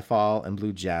Skyfall and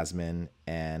Blue Jasmine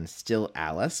and Still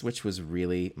Alice, which was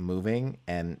really moving.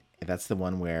 And that's the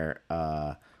one where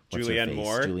what's her Julianne face?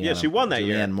 Moore? Julianne, Yeah, she won that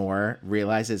year. Julianne Moore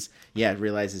realizes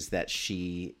that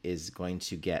she is going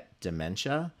to get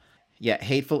dementia. Yeah,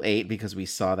 Hateful Eight, because we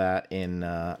saw that in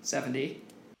 70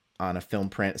 on a film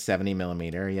print, 70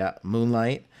 millimeter. Yeah,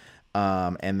 Moonlight.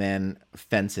 And then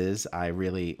Fences. I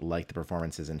really liked the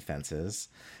performances in Fences.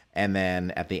 And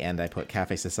then at the end, I put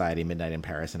Cafe Society, Midnight in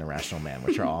Paris, and Irrational Man,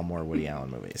 which are all more Woody Allen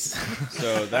movies.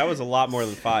 So that was a lot more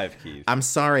than 5, Keith. I'm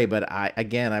sorry, but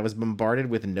I was bombarded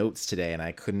with notes today, and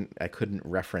I couldn't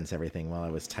reference everything while I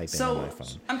was typing on my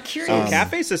phone. I'm curious.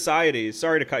 Cafe Society,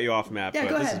 sorry to cut you off, Matt, Yeah, but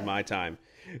go this ahead. is my time.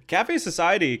 Cafe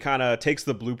Society kind of takes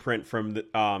the blueprint from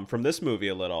this movie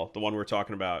a little, the one we're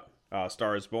talking about,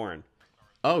 Star is Born.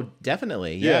 Oh,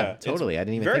 definitely. Yeah, it's totally. I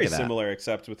didn't even very think of that. similar,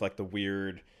 except with like the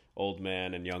weird old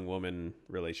man and young woman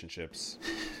relationships.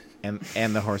 And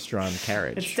the horse-drawn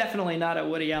carriage. It's definitely not a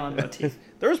Woody Allen motif.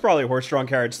 There was probably a horse-drawn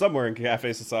carriage somewhere in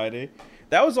Cafe Society.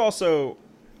 That was also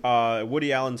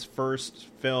Woody Allen's first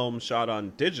film shot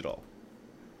on digital.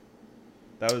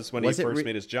 That was when he first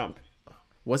made his jump.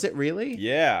 Was it really?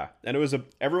 Yeah, and it was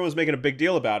everyone was making a big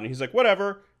deal about it. And he's like,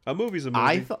 whatever, a movie's a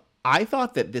movie. I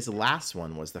thought that this last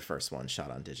one was the first one shot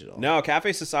on digital. No,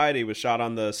 Cafe Society was shot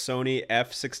on the Sony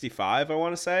F65, I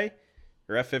want to say,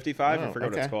 or F55. I forget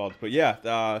what it's called. But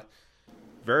yeah,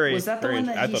 very. Was that the very, one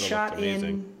that I he thought it shot looked amazing.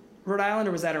 in Rhode Island,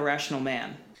 or was that Irrational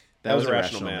Man? That was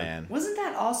Irrational Irrational Man. Man. Wasn't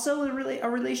that also a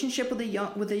relationship with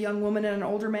a young woman and an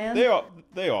older man? They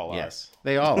all are. Yes,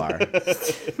 they all are.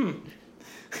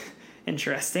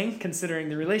 Interesting, considering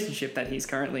the relationship that he's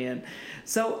currently in.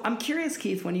 So I'm curious,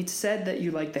 Keith, when you said that you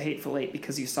liked The Hateful Eight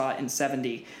because you saw it in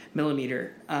 70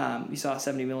 millimeter, you saw a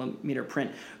 70 millimeter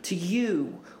print. To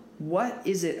you, what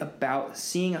is it about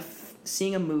seeing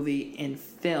a movie in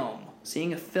film,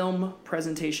 seeing a film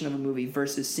presentation of a movie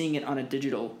versus seeing it on a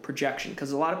digital projection?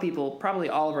 Because a lot of people, probably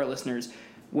all of our listeners,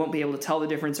 won't be able to tell the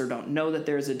difference or don't know that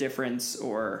there's a difference.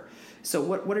 Or so,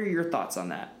 what are your thoughts on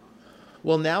that?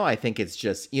 Well, now I think it's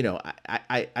just,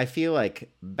 I feel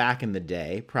like back in the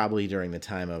day, probably during the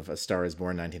time of A Star is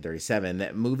Born, 1937,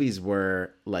 that movies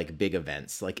were like big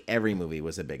events. Like every movie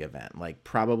was a big event. Like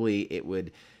probably it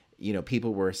would,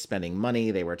 people were spending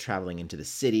money. They were traveling into the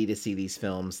city to see these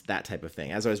films, that type of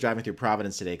thing. As I was driving through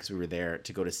Providence today, because we were there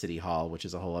to go to City Hall, which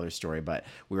is a whole other story, but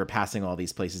we were passing all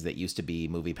these places that used to be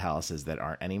movie palaces that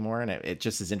aren't anymore. And it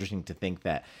just is interesting to think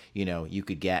that, you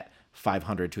could get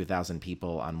 500 to 1,000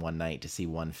 people on one night to see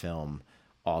one film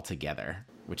all together,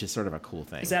 which is sort of a cool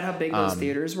thing. Is that how big those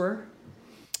theaters were?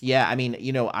 Yeah, I mean,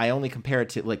 I only compare it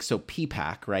to so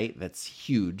PPAC, right? That's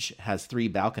huge, has 3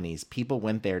 balconies. People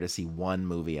went there to see one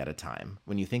movie at a time.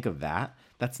 When you think of that,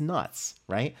 that's nuts,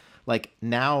 right? Like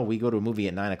now we go to a movie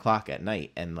at 9:00 at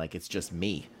night and like it's just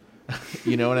me.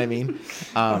 You know what I mean?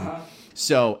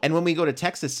 So, and when we go to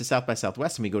Texas to South by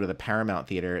Southwest and we go to the Paramount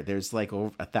Theater, there's like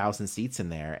over 1,000 seats in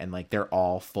there and like they're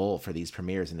all full for these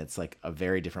premieres and it's like a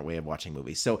very different way of watching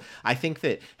movies. So I think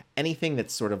that anything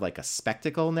that's sort of like a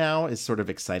spectacle now is sort of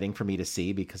exciting for me to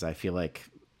see because I feel like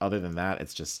other than that,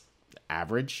 it's just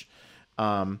average.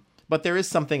 But there is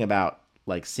something about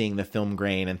like seeing the film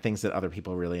grain and things that other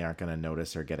people really aren't going to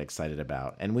notice or get excited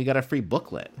about. And we got a free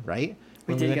booklet, right?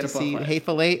 We did get a booklet.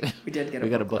 Hateful Eight. We did get we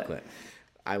got a booklet.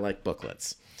 I like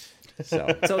booklets. So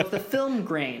it's the film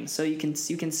grain, so you can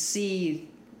see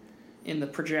in the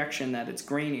projection that it's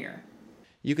grainier.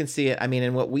 You can see it. I mean,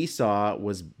 and what we saw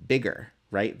was bigger,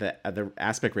 right? The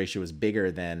aspect ratio was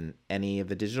bigger than any of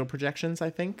the digital projections, I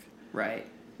think. Right.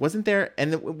 Wasn't there?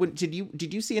 And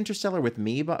did you see Interstellar with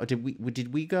me?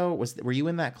 Did we go? Were you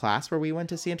in that class where we went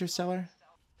to see Interstellar?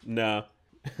 No.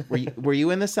 Were you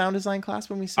in the sound design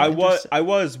class when we saw? I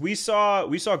was. We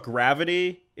saw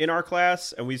Gravity in our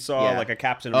class, and we saw like a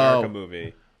Captain America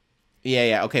movie.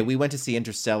 Yeah. Okay, we went to see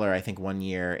Interstellar. I think one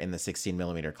year in the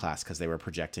 16mm class because they were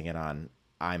projecting it on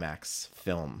IMAX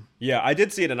film. Yeah, I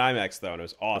did see it in IMAX though, and it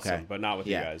was awesome. Okay. But not with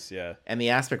you guys. Yeah. And the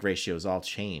aspect ratios all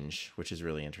change, which is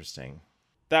really interesting.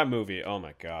 That movie. Oh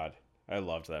my god, I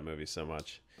loved that movie so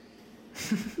much.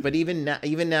 But even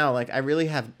now, like I really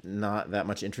have not that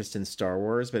much interest in Star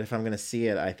Wars. But if I'm gonna see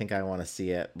it, I think I want to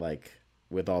see it like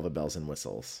with all the bells and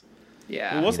whistles.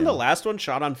 Yeah. Well, wasn't the last one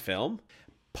shot on film?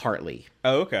 Partly.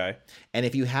 Oh, okay. And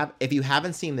if you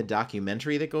haven't seen the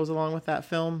documentary that goes along with that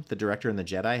film, The Director and the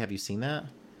Jedi, have you seen that?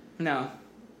 No.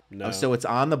 So it's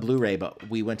on the Blu-ray, but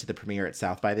we went to the premiere at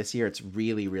South by this year. It's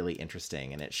really, really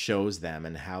interesting, and it shows them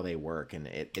and how they work, and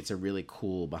it's a really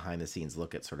cool behind-the-scenes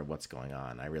look at sort of what's going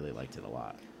on. I really liked it a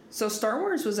lot. So Star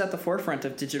Wars was at the forefront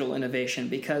of digital innovation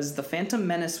because The Phantom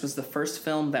Menace was the first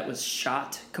film that was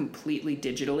shot completely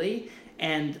digitally,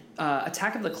 and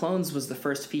Attack of the Clones was the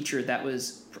first feature that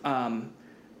was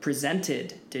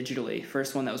presented digitally,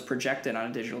 first one that was projected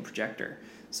on a digital projector.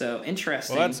 So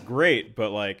interesting. Well, that's great,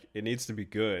 but like it needs to be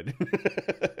good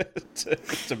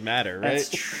to matter, right?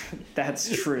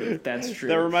 That's true.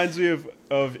 That reminds me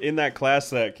of in that class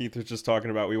that Keith was just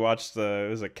talking about. We watched it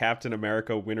was a Captain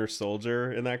America Winter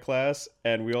Soldier in that class,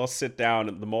 and we all sit down.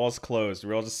 And the mall's closed.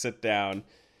 We all just sit down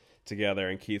together,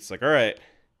 and Keith's like, "All right,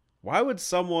 why would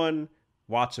someone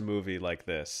watch a movie like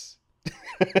this?"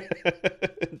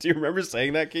 Do you remember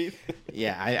saying that, Keith?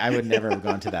 Yeah, I would never have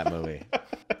gone to that movie.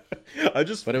 But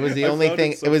it was the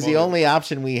the only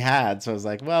option we had, so I was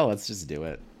like, well, let's just do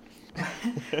it.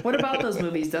 What about those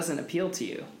movies doesn't appeal to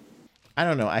you? I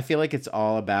don't know. I feel like it's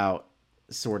all about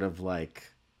sort of like,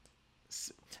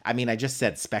 I mean, I just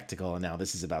said spectacle, and now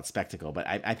this is about spectacle, but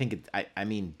I think I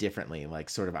mean differently. Like,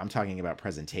 sort of, I'm talking about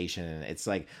presentation, and it's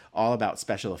like all about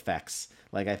special effects.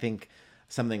 Like, I think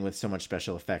something with so much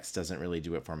special effects doesn't really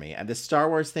do it for me. And the Star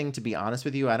Wars thing, to be honest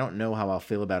with you, I don't know how I'll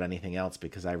feel about anything else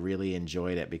because I really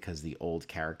enjoyed it because the old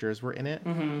characters were in it.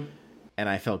 Mm-hmm. And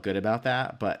I felt good about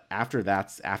that. But after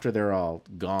they're all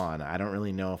gone, I don't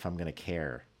really know if I'm going to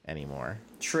care anymore.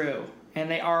 True. And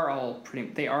they are all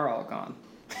gone.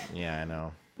 Yeah, I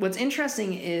know. What's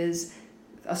interesting is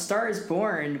A Star is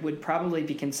Born would probably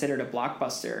be considered a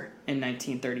blockbuster in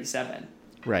 1937.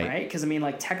 Right? Because, I mean,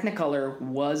 like, Technicolor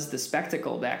was the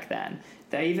spectacle back then.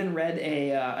 I even read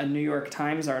a New York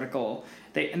Times article.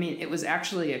 It was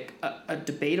actually a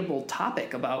debatable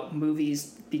topic about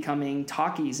movies becoming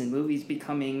talkies and movies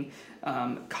becoming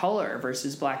color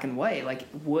versus black and white. Like,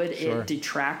 would it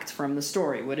detract from the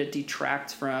story? Would it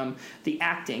detract from the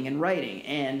acting and writing?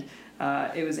 And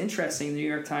it was interesting. The New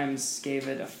York Times gave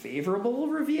it a favorable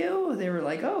review. They were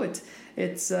like, "Oh,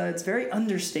 it's very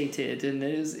understated," and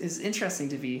it is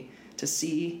interesting to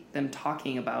see them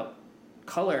talking about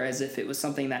color as if it was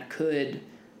something that could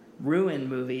ruin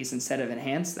movies instead of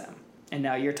enhance them. And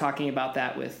now you're talking about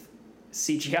that with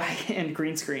CGI and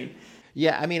green screen.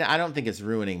 Yeah, I mean, I don't think it's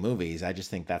ruining movies. I just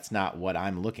think that's not what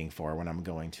I'm looking for when I'm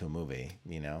going to a movie,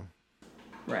 you know?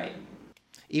 Right.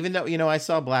 Even though, I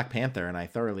saw Black Panther and I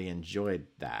thoroughly enjoyed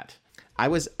that.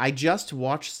 I just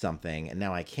watched something, and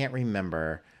now I can't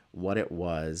remember what it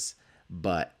was,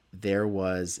 but there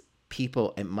was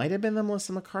people. It might have been the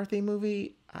Melissa McCarthy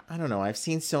movie. I don't know. I've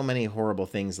seen so many horrible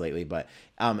things lately, but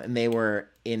and they were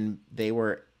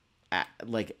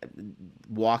like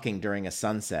walking during a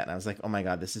sunset, and I was like, oh my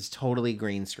god, this is totally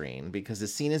green screen, because the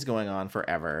scene is going on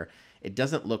forever. It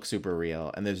doesn't look super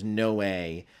real, and there's no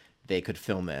way they could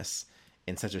film this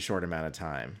in such a short amount of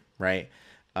time, right?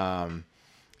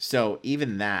 So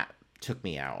even that took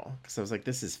me out, because I was like,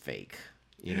 this is fake,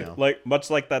 you know? Like, much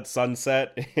like that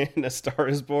sunset in A Star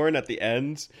Is Born at the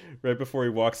end, right before he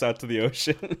walks out to the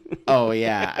ocean. Oh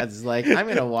yeah, it's like, I'm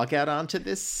gonna walk out onto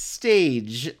this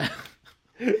stage.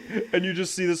 And you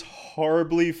just see this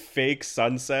horribly fake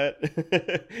sunset.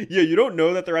 Yeah, you don't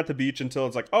know that they're at the beach until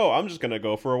it's like, oh, I'm just going to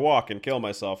go for a walk and kill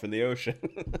myself in the ocean.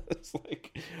 It's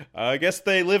like, I guess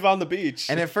they live on the beach.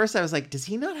 And at first I was like, does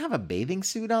he not have a bathing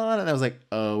suit on? And I was like,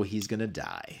 oh, he's going to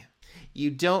die. You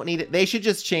don't need it. They should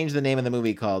just change the name of the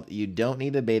movie called You Don't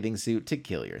Need a Bathing Suit to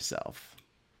Kill Yourself.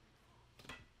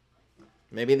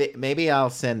 Maybe I'll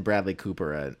send Bradley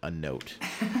Cooper a note.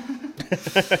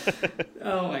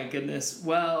 Oh my goodness.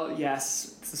 Well,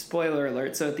 yes, spoiler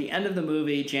alert. So at the end of the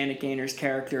movie, Janet Gaynor's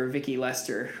character, Vicky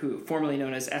Lester, who formerly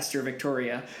known as Esther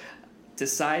Victoria,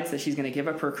 decides that she's going to give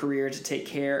up her career to take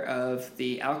care of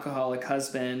the alcoholic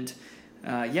husband.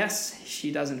 Yes,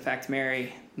 she does in fact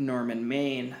marry Norman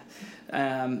Maine.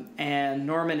 And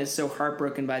Norman is so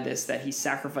heartbroken by this that he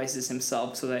sacrifices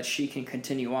himself so that she can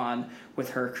continue on with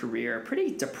her career.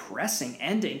 Pretty depressing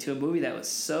ending to a movie that was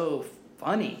so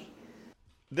funny.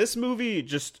 This movie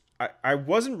just, I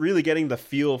wasn't really getting the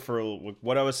feel for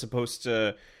what I was supposed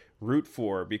to root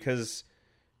for, because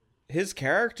his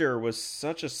character was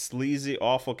such a sleazy,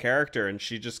 awful character, and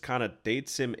she just kind of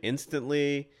dates him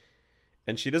instantly,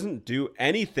 and she doesn't do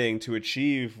anything to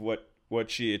achieve what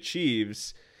she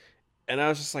achieves. And I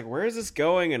was just like, where is this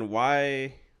going, and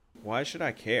why should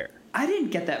I care? I didn't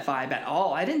get that vibe at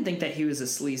all. I didn't think that he was a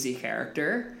sleazy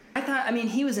character. I mean,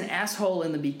 he was an asshole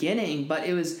in the beginning, but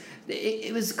it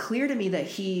was clear to me that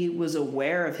he was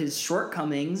aware of his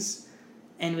shortcomings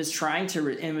and was trying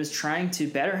to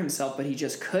better himself, but he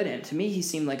just couldn't. To me, he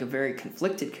seemed like a very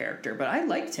conflicted character, but I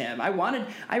liked him.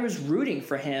 I was rooting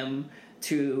for him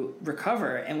to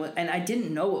recover, and I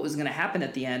didn't know what was going to happen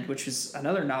at the end, which was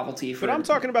another novelty. But I'm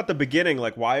talking about the beginning.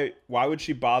 Like, why would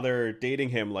she bother dating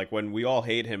him? Like, when we all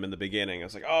hate him in the beginning, I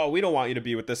was like, oh, we don't want you to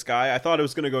be with this guy. I thought it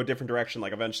was going to go a different direction.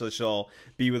 Like, eventually she'll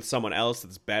be with someone else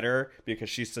that's better because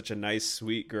she's such a nice,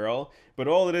 sweet girl. But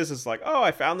all it is like, oh,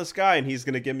 I found this guy and he's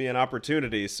going to give me an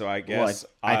opportunity. So I guess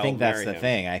I think that's the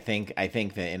thing. I think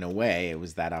that in a way it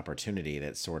was that opportunity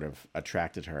that sort of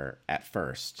attracted her at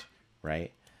first,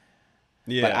 right?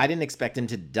 Yeah. But I didn't expect him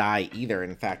to die either.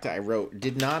 In fact, I wrote,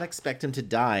 did not expect him to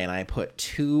die, and I put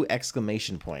 2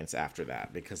 exclamation points after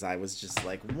that, because I was just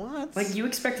like, what? Like, you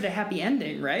expected a happy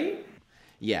ending, right?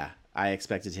 Yeah, I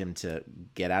expected him to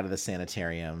get out of the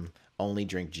sanitarium, only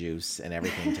drink juice, and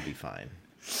everything to be fine.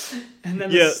 And then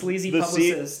the sleazy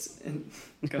publicist...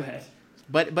 Go ahead.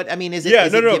 But I mean, is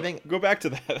it giving... Go back to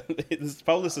that. This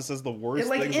publicist says the worst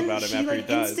things about him after he dies.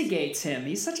 She instigates him.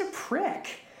 He's such a prick.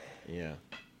 Yeah.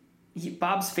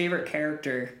 Bob's favorite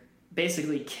character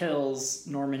basically kills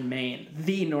Norman Maine,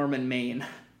 the Norman Maine.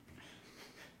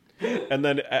 And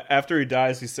then after he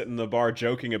dies, he's sitting in the bar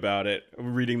joking about it,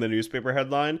 reading the newspaper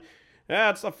headline. Yeah,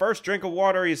 it's the first drink of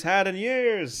water he's had in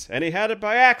years, and he had it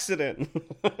by accident.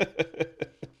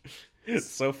 It's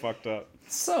so fucked up.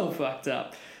 So fucked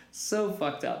up.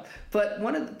 But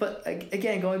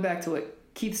again, going back to what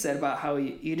Keith said about how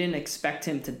you didn't expect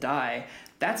him to die,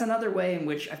 that's another way in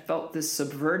which I felt this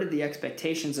subverted the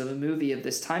expectations of a movie of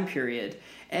this time period.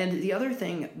 And the other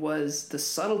thing was the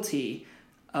subtlety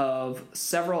of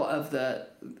several of the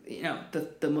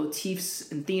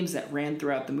motifs and themes that ran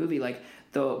throughout the movie, like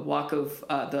the walk of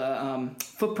the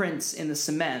footprints in the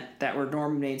cement that were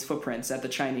Norman Maine's footprints at the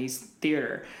Chinese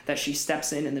theater that she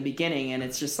steps in the beginning, and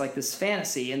it's just like this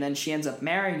fantasy, and then she ends up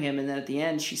marrying him, and then at the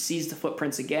end she sees the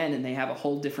footprints again and they have a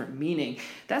whole different meaning.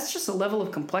 That's just a level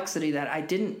of complexity that I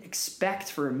didn't expect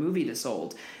for a movie this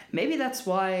old. Maybe that's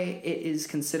why it is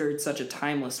considered such a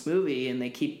timeless movie and they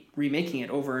keep remaking it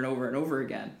over and over and over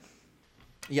again.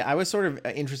 Yeah, I was sort of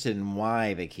interested in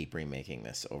why they keep remaking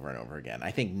this over and over again.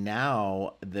 I think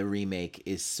now the remake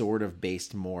is sort of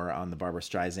based more on the Barbra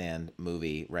Streisand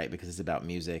movie, right? Because it's about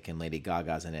music and Lady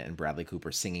Gaga's in it and Bradley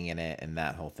Cooper singing in it and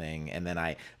that whole thing. And then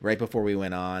right before we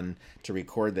went on to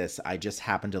record this, I just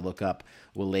happened to look up,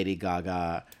 will Lady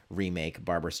Gaga remake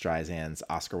Barbra Streisand's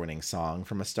Oscar-winning song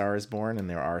from A Star Is Born? And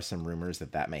there are some rumors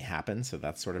that may happen, so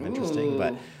that's sort of interesting.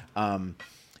 But,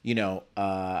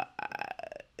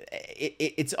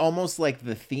 it's almost like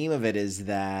the theme of it is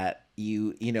that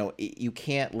you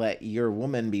can't let your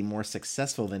woman be more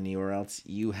successful than you, or else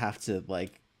you have to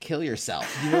like kill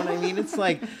yourself. You know what I mean? It's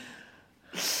like,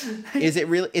 is it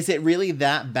really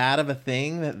that bad of a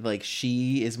thing that like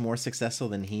she is more successful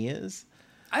than he is?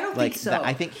 I don't think so.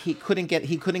 I think he couldn't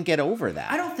get over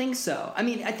that. I don't think so. I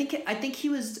mean, I think he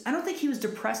was. I don't think he was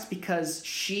depressed because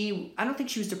she. I don't think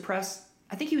she was depressed.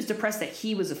 I think he was depressed that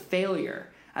he was a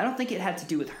failure. I don't think it had to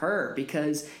do with her,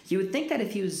 because you would think that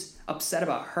if he was upset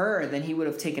about her, then he would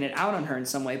have taken it out on her in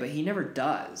some way, but he never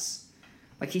does.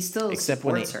 Like, he still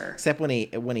supports her. Except when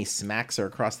he smacks her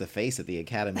across the face at the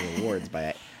Academy Awards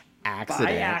by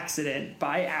accident.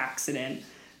 By accident.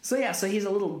 So yeah, so he's a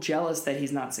little jealous that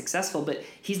he's not successful, but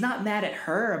he's not mad at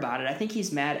her about it. I think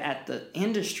he's mad at the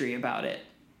industry about it.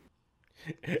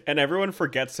 And everyone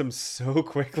forgets him so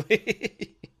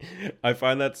quickly. I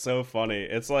find that so funny.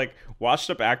 It's like,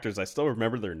 washed up actors, I still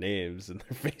remember their names and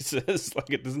their faces. Like,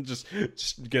 it doesn't just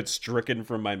get stricken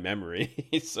from my memory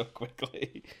so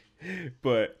quickly.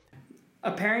 But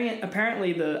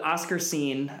apparently the Oscar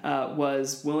scene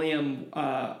was William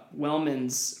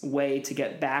Wellman's way to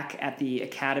get back at the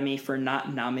Academy for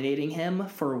not nominating him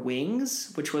for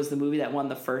Wings, which was the movie that won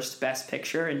the first Best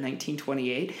Picture in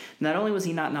 1928. Not only was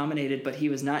he not nominated, but he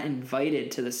was not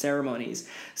invited to the ceremonies.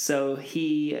 So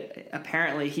he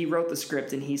wrote the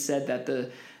script, and he said that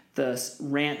the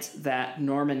rant that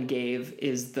Norman gave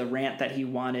is the rant that he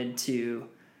wanted to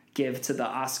give to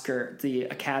the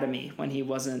Academy when he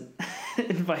wasn't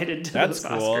invited to those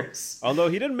Oscars. Although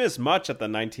he didn't miss much at the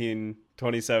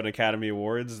 1927 Academy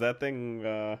Awards. That thing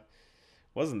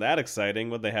wasn't that exciting.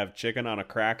 Would they have chicken on a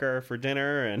cracker for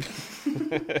dinner? And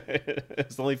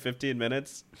it's only 15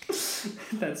 minutes.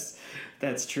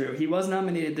 That's true. He was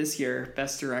nominated this year,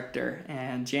 Best Director,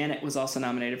 and Janet was also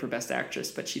nominated for Best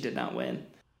Actress, but she did not win.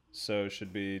 So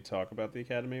should we talk about the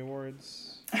Academy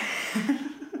Awards?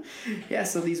 Yeah,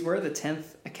 so these were the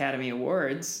 10th Academy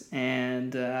Awards,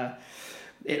 and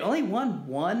it only won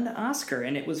one Oscar,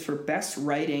 and it was for Best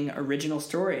Writing Original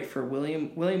Story for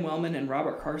William Wellman and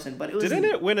Robert Carson. But didn't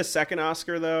it win a second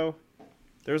Oscar though?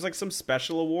 There was like some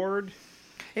special award.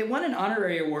 It won an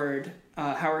honorary award,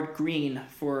 Howard Green,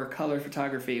 for color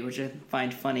photography, which I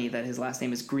find funny that his last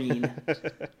name is Green.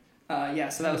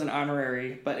 So that was an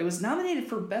honorary, but it was nominated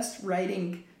for Best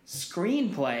Writing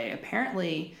Screenplay.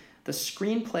 Apparently, the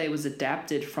screenplay was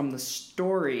adapted from the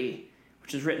story,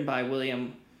 which is written by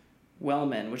William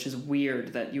Wellman, which is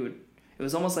weird that it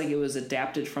was almost like it was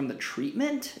adapted from the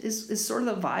treatment is sort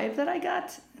of the vibe that I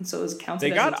got. And so it was counted.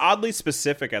 They got oddly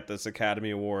specific at this Academy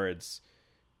Awards.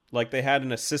 Like, they had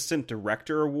an assistant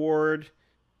director award,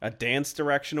 a dance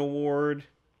direction award.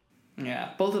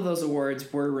 Yeah, both of those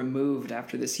awards were removed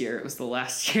after this year. It was the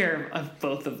last year of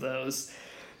both of those.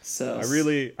 So I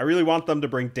really want them to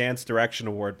bring Dance Direction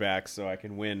Award back so I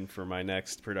can win for my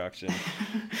next production.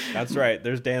 That's right.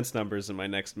 There's dance numbers in my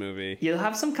next movie. You'll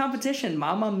have some competition.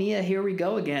 Mamma Mia, Here We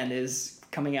Go Again is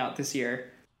coming out this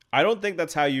year. I don't think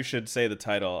that's how you should say the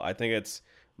title. I think it's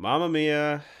Mamma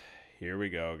Mia, Here We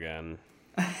Go Again.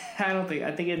 I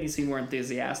think it needs to be more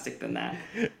enthusiastic than that.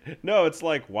 No, it's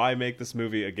like, why make this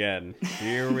movie again?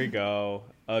 Here we go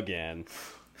again.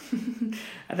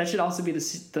 That should also be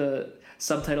the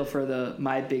subtitle for the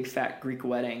My Big Fat Greek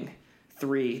Wedding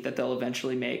 3 that they'll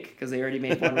eventually make, because they already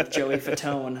made one with Joey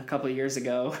Fatone a couple of years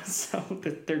ago, so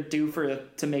they're due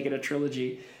to make it a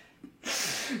trilogy.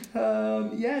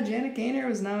 Janet Gaynor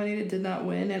was nominated, did not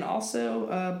win, and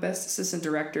also Best Assistant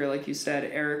Director, like you said,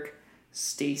 Eric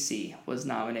Stacey was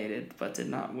nominated but did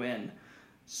not win.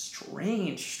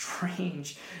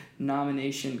 Strange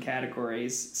nomination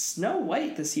categories. Snow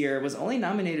White this year was only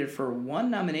nominated for one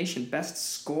nomination, Best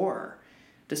Score,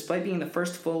 despite being the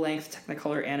first full-length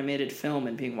Technicolor animated film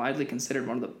and being widely considered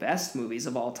one of the best movies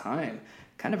of all time.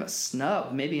 Kind of a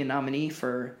snub, maybe a nominee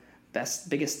for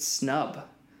biggest snub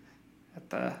at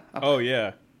the Oh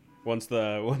yeah. Once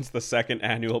the second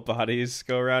annual bodies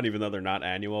go around, even though they're not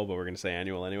annual, but we're going to say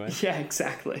annual anyway. Yeah,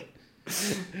 exactly.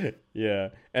 Yeah.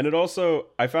 And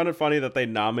I found it funny that they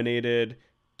nominated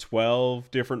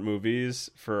 12 different movies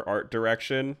for art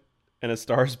direction, and A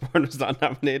Star is Born was not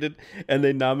nominated, and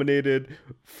they nominated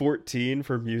 14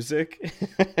 for music.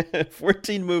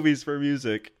 14 movies for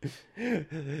music.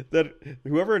 That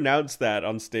whoever announced that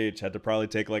on stage had to probably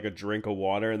take like a drink of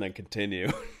water and then continue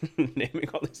naming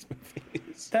all these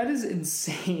movies. That is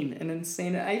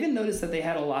insane. I even noticed that they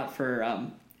had a lot for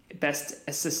Best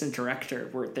Assistant Director,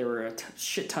 where there were a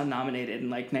shit ton nominated. In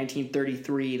like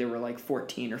 1933, there were like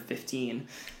 14 or 15.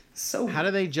 So how do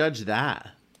they judge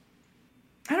that?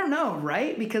 I don't know,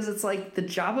 right? Because it's like the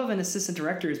job of an assistant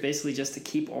director is basically just to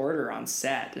keep order on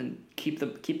set and keep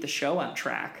the show on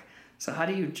track. So how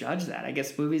do you judge that? I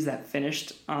guess movies that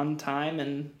finished on time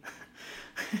and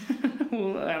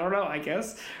well, I don't know, I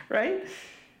guess, right?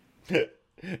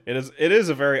 It is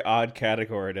a very odd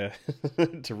category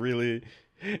to really.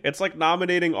 It's like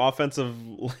nominating offensive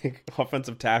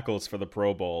tackles for the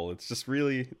Pro Bowl. It's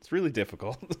really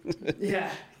difficult.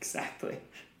 Yeah, exactly.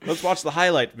 Let's watch the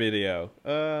highlight video.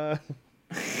 You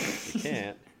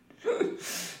can't.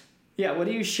 Yeah, what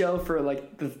do you show for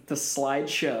like the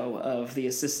slideshow of the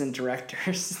assistant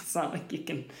directors? It's not like you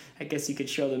can. I guess you could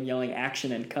show them yelling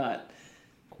action and cut.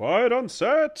 Quiet on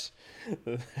set.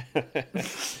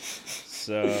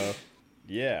 So,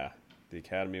 yeah, the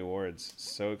Academy Awards,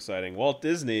 so exciting. Walt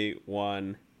Disney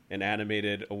won an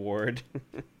animated award.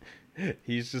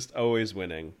 He's just always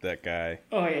winning, that guy.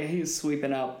 Oh yeah, he was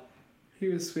sweeping up.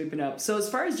 So as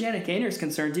far as Janet Gaynor is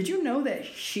concerned, did you know that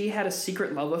she had a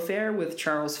secret love affair with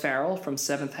Charles Farrell from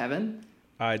Seventh Heaven?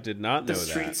 I did not know that. The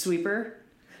street sweeper.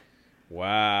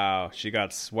 Wow, she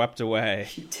got swept away.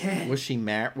 She did. Was she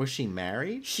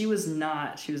married? She was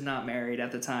not. She was not married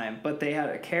at the time, but they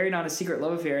had carried on a secret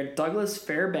love affair. And Douglas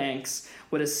Fairbanks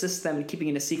would assist them in keeping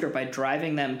it a secret by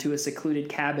driving them to a secluded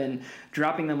cabin,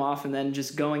 dropping them off, and then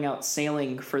just going out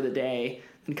sailing for the day,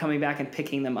 and coming back and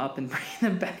picking them up and bringing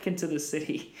them back into the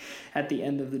city at the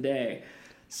end of the day.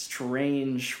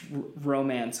 Strange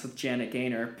romance with Janet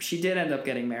Gaynor. She did end up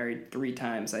getting married 3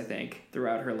 times, I think,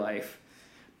 throughout her life.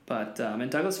 But and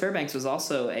Douglas Fairbanks was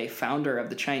also a founder of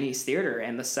the Chinese Theater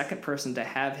and the second person to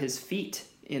have his feet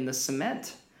in the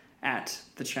cement at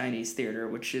the Chinese Theater,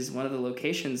 which is one of the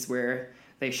locations where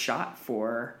they shot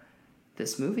for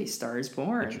this movie, Star is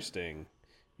Born. Interesting.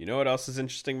 You know what else is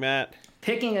interesting, Matt?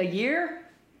 Picking a year?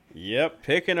 Yep,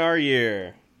 picking our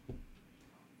year.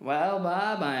 Well,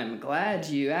 Bob, I'm glad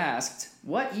you asked.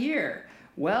 What year?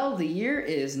 Well, the year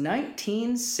is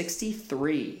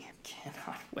 1963.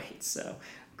 Cannot wait, so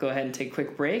go ahead and take a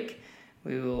quick break.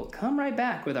 We will come right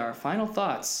back with our final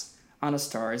thoughts on A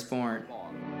Star is Born.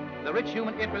 The rich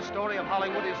human interest story of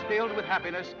Hollywood is filled with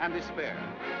happiness and despair,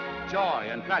 joy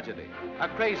and tragedy, a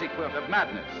crazy quilt of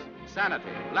madness, sanity,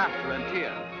 laughter and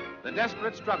tears, the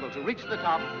desperate struggle to reach the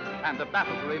top and the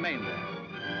battle to remain there.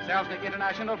 Selznick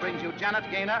International brings you Janet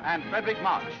Gaynor and Frederick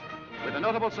March, with a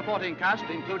notable supporting cast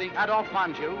including Adolphe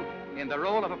Manjou in the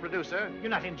role of a producer.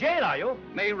 You're not in jail, are you?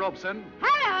 May Robeson.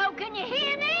 Hello, can you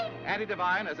hear me? Andy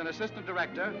Devine as an assistant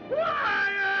director.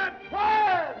 Quiet!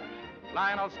 Quiet!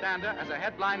 Lionel Stander as a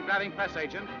headline-grabbing press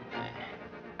agent.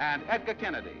 And Edgar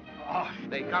Kennedy. Oh,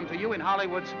 They come to you in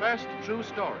Hollywood's first true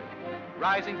story,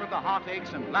 rising from the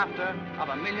heartaches and laughter of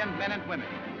a million men and women.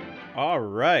 All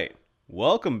right.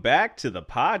 Welcome back to The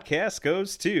Podcast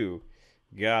Goes To.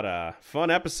 Got a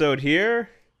fun episode here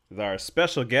with our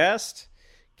special guest,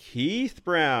 Keith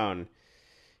Brown.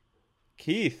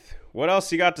 Keith, what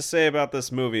else you got to say about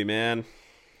this movie, man?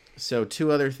 So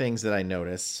 2 other things that I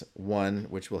noticed. One,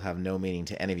 which will have no meaning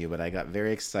to any of you, but I got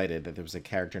very excited that there was a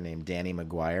character named Danny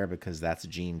McGuire because that's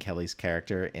Gene Kelly's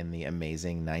character in the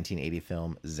amazing 1980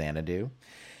 film Xanadu.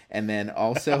 And then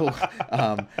also,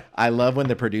 I love when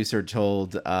the producer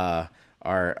told our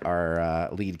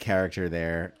lead character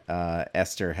there,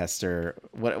 Esther Hester.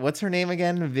 What's her name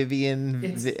again? Vivian.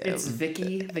 It's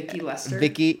Vicky Lester.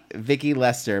 Vicky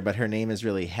Lester, but her name is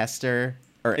really Hester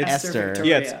or Esther. Victoria.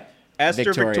 Yeah, it's Esther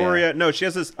Victoria. Victoria. No, she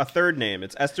has a third name.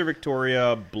 It's Esther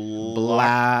Victoria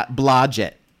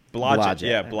Blodgett. Blodgett.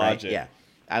 Yeah, Blodgett. Right? Yeah.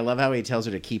 I love how he tells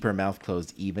her to keep her mouth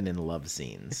closed even in love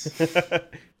scenes.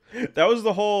 That was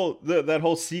the whole that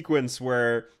whole sequence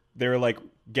where they're like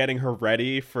getting her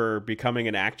ready for becoming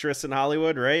an actress in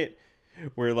Hollywood, right?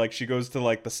 Where like she goes to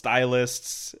like the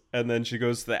stylists and then she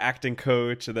goes to the acting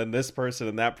coach and then this person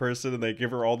and that person and they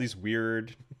give her all these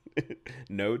weird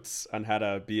notes on how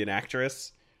to be an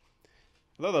actress.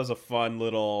 I thought that was a fun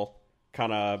little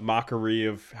kind of mockery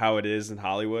of how it is in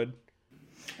Hollywood.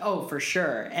 Oh, for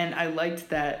sure. And I liked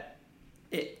that.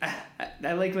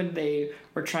 I liked when they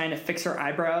were trying to fix her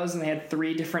eyebrows and they had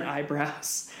 3 different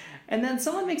eyebrows. And then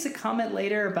someone makes a comment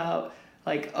later about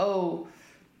like, oh,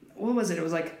 what was it? It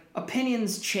was like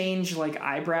opinions change like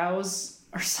eyebrows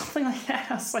or something like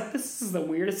that. I was like, this is the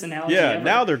weirdest analogy ever.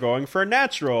 Now they're going for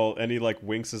natural. And he like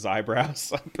winks his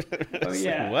eyebrows up. Oh,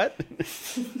 yeah. Like, what?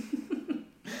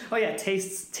 Oh, yeah.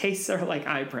 Tastes are like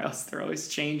eyebrows. They're always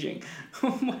changing.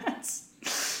 What?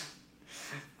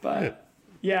 But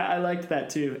yeah, I liked that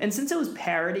too. And since it was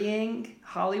parodying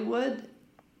Hollywood,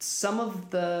 some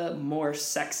of the more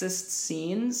sexist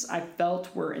scenes I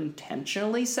felt were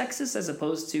intentionally sexist as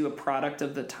opposed to a product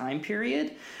of the time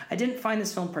period. I didn't find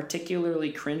this film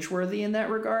particularly cringeworthy in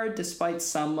that regard, despite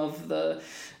some of the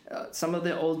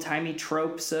old-timey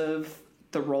tropes of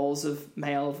the roles of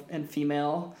male and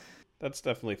female. That's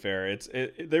definitely fair.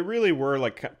 They really were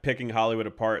like picking Hollywood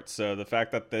apart. So the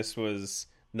fact that this was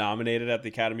nominated at the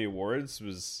Academy Awards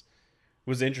was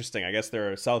interesting. I guess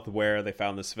they're self-aware. They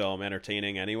found this film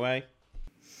entertaining anyway.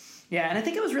 Yeah, and I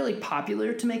think it was really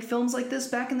popular to make films like this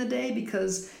back in the day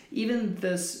because even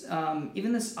this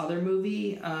other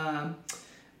movie,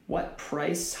 What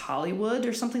Price Hollywood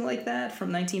or something like that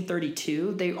from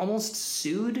 1932, they almost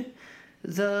sued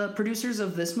the producers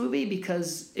of this movie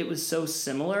because it was so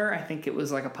similar. I think it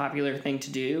was like a popular thing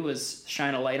to do was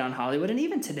shine a light on Hollywood. And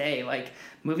even today, like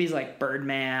movies like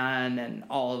Birdman and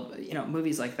all of,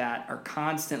 movies like that are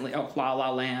constantly, La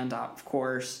La Land, of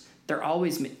course. They're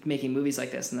always making movies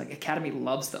like this, and the Academy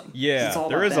loves them. Yeah,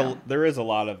 there is a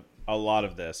lot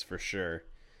of this for sure.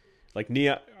 Like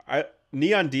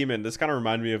Neon Demon. This kind of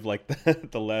reminded me of like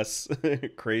the less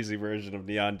crazy version of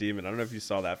Neon Demon. I don't know if you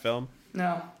saw that film.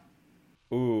 No.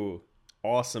 Ooh,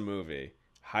 awesome movie.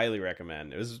 Highly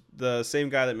recommend. It was the same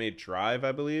guy that made Drive,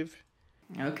 I believe.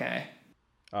 Okay.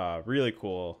 Really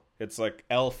cool. It's like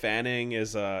Elle Fanning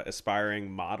is a aspiring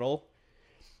model,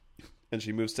 and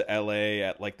she moves to LA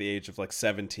at like the age of like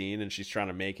 17, and she's trying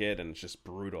to make it, and it's just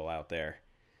brutal out there.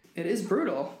 It is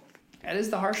brutal. That is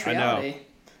the harsh reality. I know.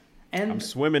 And I'm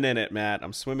swimming in it, Matt.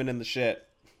 I'm swimming in the shit.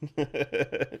 And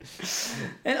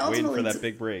ultimately, waiting for that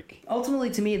big break. Ultimately,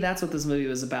 to me, that's what this movie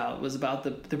was about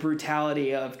the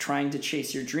brutality of trying to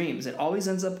chase your dreams. It always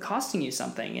ends up costing you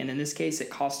something, and in this case,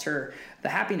 it cost her the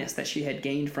happiness that she had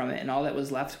gained from it, and all that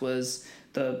was left was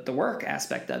the work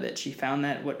aspect of it. She found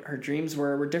that what her dreams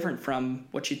were different from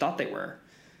what she thought they were.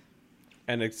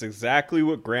 And it's exactly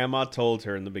what Grandma told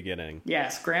her in the beginning.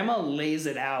 Yes, Grandma lays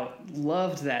it out.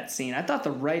 Loved that scene. I thought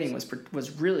the writing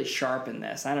was really sharp in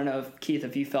this. I don't know, Keith,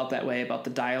 if you felt that way about the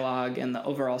dialogue and the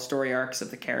overall story arcs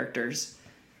of the characters.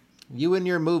 You and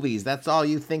your movies, that's all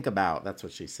you think about. That's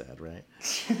what she said, right?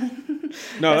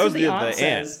 No, that was the aunt.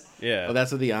 Yeah. Oh,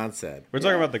 that's what the aunt said. We're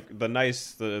talking about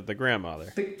the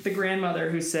grandmother. The grandmother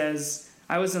who says,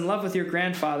 "I was in love with your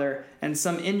grandfather, and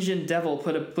some Indian devil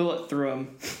put a bullet through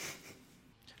him."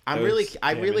 I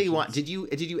really want. Did you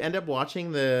end up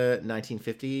watching the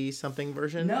 1950 something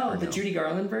version? No, the Judy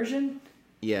Garland version.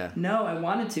 Yeah. No, I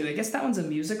wanted to. I guess that one's a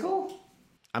musical.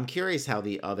 I'm curious how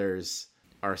the others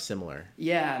are similar.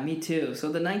 Yeah, me too. So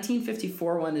the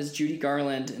 1954 one is Judy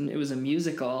Garland, and it was a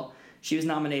musical. She was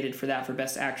nominated for that for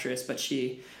Best Actress, but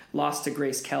she lost to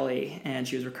Grace Kelly, and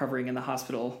she was recovering in the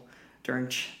hospital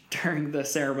during the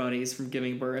ceremonies from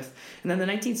giving birth. And then the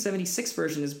 1976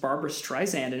 version is Barbra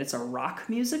Streisand, and it's a rock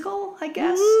musical, I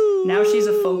guess. Woo! Now she's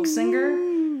a folk singer.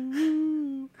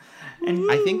 And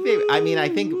I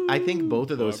think both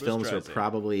of those films were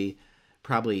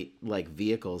probably like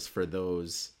vehicles for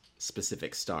those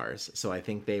specific stars. So I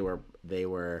think they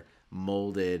were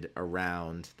molded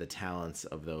around the talents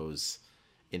of those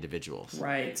individuals.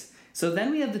 Right. So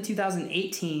then we have the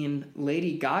 2018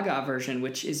 Lady Gaga version,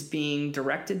 which is being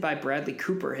directed by Bradley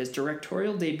Cooper, his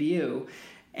directorial debut.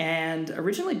 And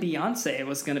originally Beyonce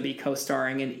was going to be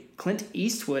co-starring and Clint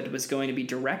Eastwood was going to be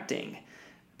directing.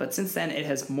 But since then it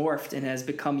has morphed and has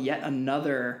become yet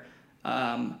another,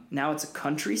 now it's a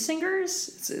country singers.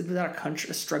 It's about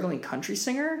a struggling country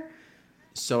singer.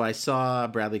 So I saw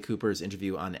Bradley Cooper's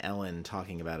interview on Ellen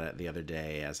talking about it the other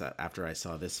day after I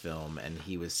saw this film, and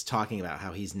he was talking about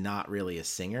how he's not really a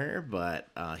singer, but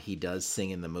he does sing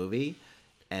in the movie,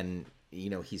 and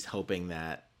he's hoping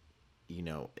that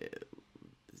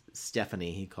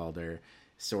Stephanie, he called her,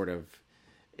 sort of,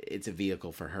 it's a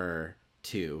vehicle for her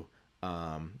too.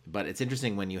 But it's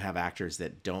interesting when you have actors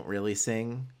that don't really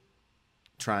sing,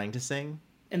 trying to sing,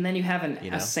 and then you have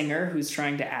a singer who's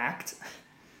trying to act.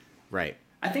 Right.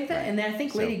 I think that, right. And then I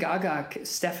think Lady Gaga,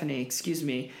 Stephanie,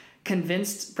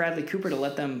 convinced Bradley Cooper to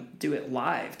let them do it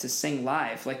live, to sing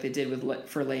live, like they did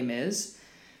for Les Mis.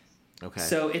 Okay.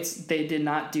 So they did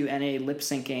not do any lip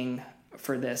syncing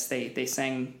for this. They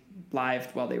sang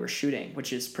live while they were shooting,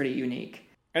 which is pretty unique.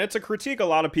 And it's a critique a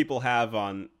lot of people have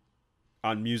on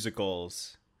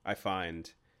musicals, I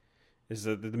find, is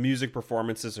that the music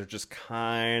performances are just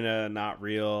kind of not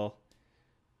real.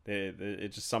 It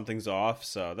just something's off,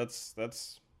 so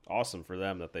that's awesome for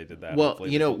them that they did that. Well,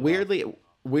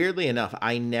 weirdly enough,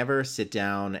 I never sit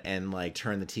down and like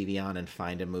turn the TV on and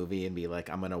find a movie and be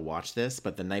like, I'm gonna watch this.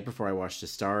 But the night before I watched A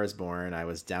Star Is Born, I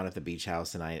was down at the beach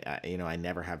house, and I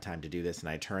never have time to do this, and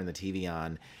I turned the TV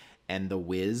on, and The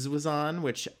Wiz was on,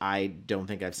 which I don't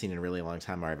think I've seen in a really long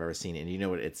time or I've ever seen. And you know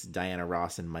what? It's Diana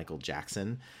Ross and Michael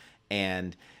Jackson.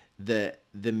 And the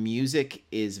music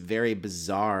is very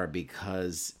bizarre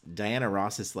because Diana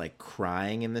Ross is like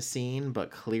crying in the scene, but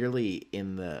clearly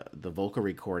in the vocal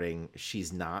recording,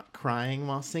 she's not crying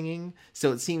while singing.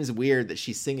 So it seems weird that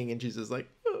she's singing and she's just like,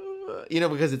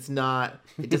 because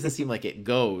it doesn't seem like it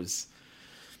goes.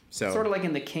 So Sort of like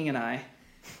in The King and I.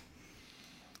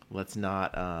 let's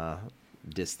not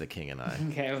diss The King and I.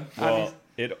 Okay. Well,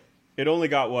 it only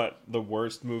got the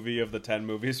worst movie of the 10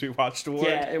 movies we watched award.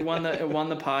 Yeah, it won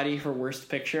the Potty for worst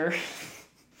picture.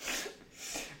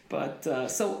 But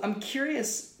so I'm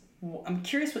curious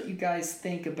what you guys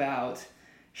think about.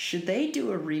 Should they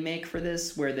do a remake for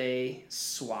this where they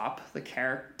swap the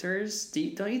characters?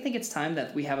 Don't you think it's time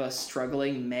that we have a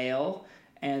struggling male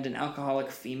and an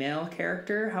alcoholic female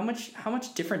character? How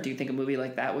much different do you think a movie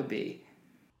like that would be?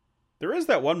 There is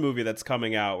that one movie that's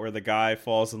coming out where the guy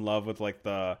falls in love with like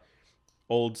the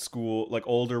old school, like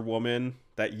older woman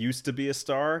that used to be a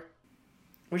star.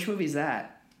 Which movie is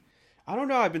that? I don't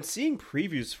know. I've been seeing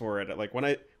previews for it. Like when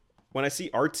I see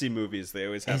artsy movies, they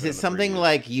always have. Is it it in the something previews.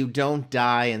 like You Don't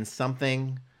Die in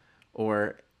Something,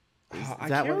 or I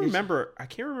can't remember. I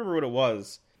can't remember what it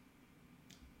was.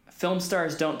 Film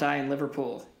stars don't die in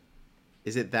Liverpool.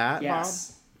 Is it that,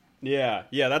 Yes. Yeah,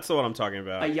 that's the one I'm talking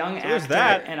about. A young So there's actor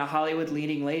that. and a Hollywood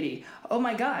leading lady. Oh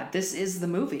my God, this is the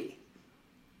movie.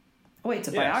 Oh wait, it's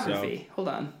a Yeah, biography. Hold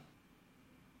on.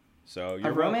 So A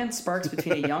you're romance sparks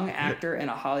between a young actor and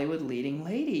a Hollywood leading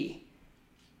lady.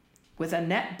 With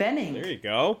Annette Bening. There you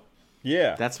go.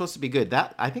 Yeah. That's supposed to be good.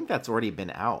 I think that's already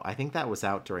been out. I think that was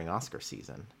out during Oscar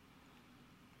season.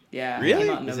 Yeah, it Really?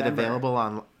 came out in Is it November.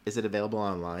 available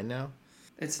online now?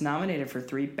 It's nominated for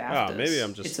 3 BAFTAs. maybe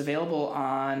I'm just- It's available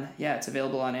on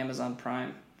Amazon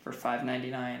Prime for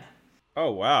 $5.99.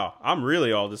 Oh wow, I'm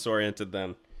really all disoriented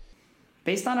then.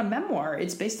 Based on a memoir.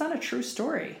 It's based on a true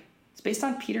story. It's based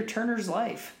on Peter Turner's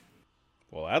life.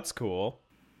 Well, that's cool.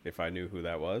 If I knew who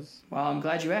that was. Well, I'm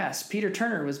glad you asked. Peter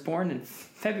Turner was born in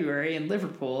February in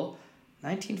Liverpool,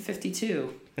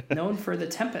 1952, known for The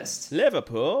Tempest.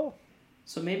 Liverpool.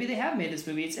 So maybe they have made this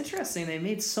movie. It's interesting. They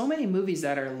made so many movies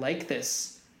that are like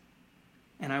this.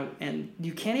 And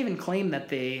you can't even claim that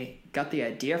they got the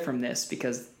idea from this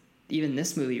because even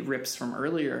this movie rips from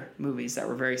earlier movies that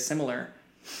were very similar.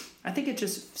 I think it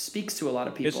just speaks to a lot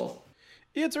of people.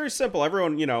 Yeah, it's very simple.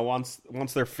 Everyone,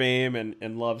 wants their fame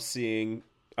and loves seeing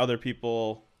other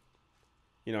people,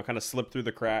 kind of slip through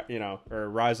the crack, or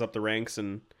rise up the ranks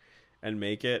and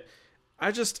make it.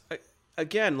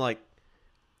 Again, like,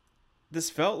 this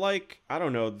felt like, I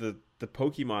don't know, the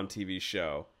Pokemon TV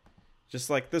show. Just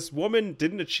like this woman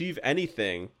didn't achieve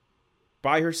anything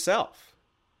by herself.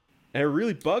 And it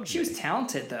really bugged me. She was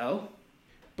talented, though.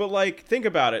 But like, think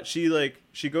about it. She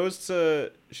goes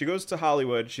to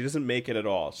Hollywood. She doesn't make it at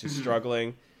all. She's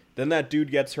struggling. Then that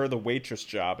dude gets her the waitress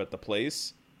job at the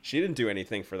place. She didn't do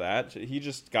anything for that. He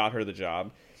just got her the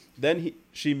job. Then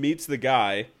she meets the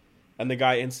guy, and the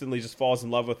guy instantly just falls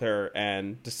in love with her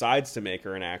and decides to make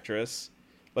her an actress.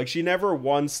 Like, she never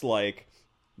once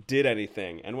did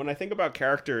anything. And when I think about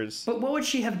characters, But what would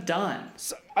she have done?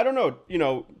 I don't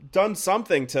know, done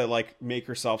something to make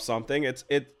herself something.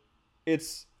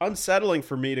 It's unsettling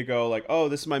for me to go like, oh,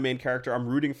 this is my main character. I'm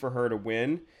rooting for her to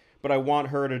win, but I want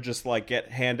her to just get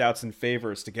handouts and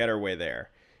favors to get her way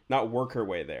there, not work her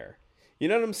way there. You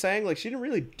know what I'm saying? Like, she didn't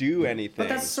really do anything. But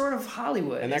that's sort of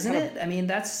Hollywood, And that isn't kind of- it? I mean,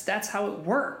 that's how it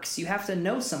works. You have to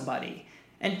know somebody.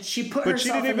 And she put But she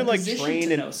herself didn't in a even, position train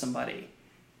to and- know somebody.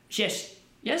 Yes,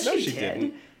 No, she she did.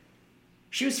 didn't.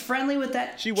 She was friendly with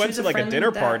that. She went was to, a friendly dinner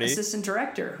with that party. assistant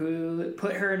director who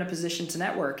put her in a position to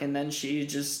network, and then she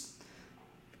just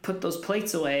put those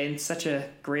plates away in such a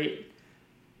great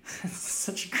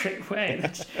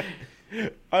way.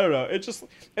 I don't know. It just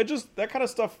that kind of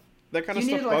stuff. That kind of You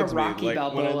stuff needed, like, a bugs Rocky me.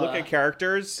 Like, when I look Balboa at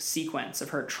characters, sequence of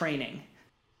her training.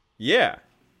 yeah.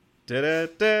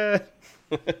 Da-da-da.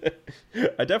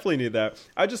 I definitely need that.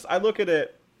 I look at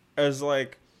it as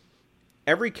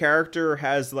every character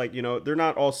has they're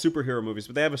not all superhero movies,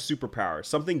 but they have a superpower.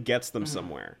 Something gets them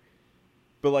somewhere.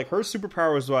 But her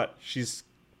superpower is what? She's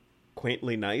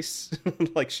quaintly nice.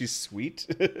 She's sweet.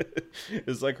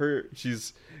 It's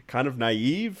she's kind of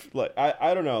naive.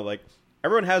 I don't know.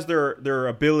 Everyone has their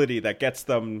ability that gets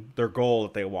them their goal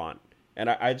that they want. And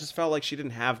I just felt like she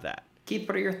didn't have that. Keith,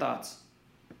 what are your thoughts?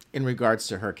 In regards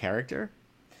to her character?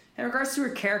 In regards to her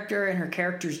character and her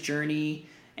character's journey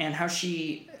and how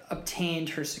she obtained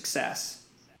her success.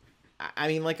 I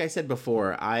mean, like I said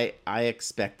before, I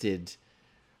expected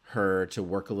her to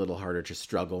work a little harder, to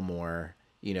struggle more,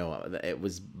 you know, it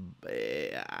was,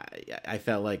 I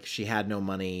felt like she had no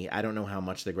money. I don't know how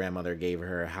much the grandmother gave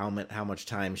her, how much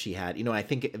time she had. You know, I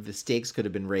think the stakes could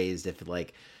have been raised if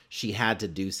like she had to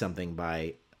do something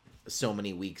by so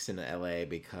many weeks in LA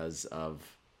because of,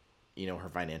 you know, her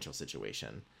financial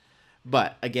situation.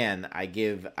 But again, I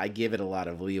give it a lot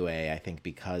of leeway, I think,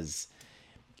 because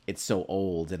it's so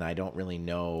old and I don't really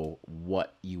know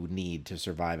what you need to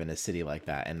survive in a city like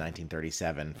that in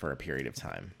 1937 for a period of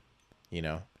time. You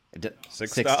know, $6.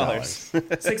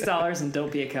 $6 and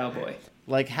don't be a cowboy.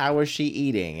 Like, how was she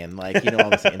eating? And like, you know, all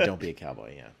this, and don't be a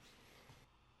cowboy.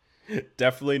 Yeah.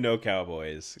 Definitely no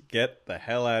cowboys. Get the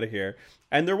hell out of here.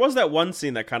 And there was that one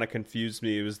scene that kind of confused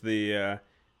me. It was the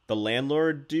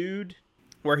landlord dude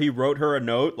where he wrote her a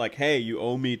note like, "Hey, you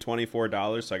owe me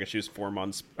 $24." So I guess she was 4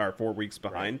 weeks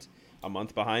behind, a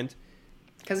month behind.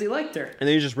 Because he liked her. And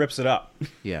then he just rips it up.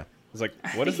 Yeah. It's like,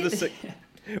 what is this?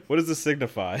 What does this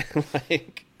signify?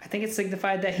 Like, I think it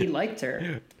signified that he liked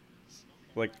her.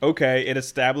 Like, okay, it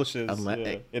establishes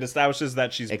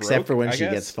that she's except broke, for when I she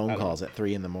guess? gets phone calls at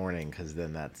 3 a.m, because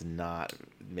then does not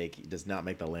make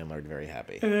the landlord very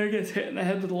happy. And then he gets hit in the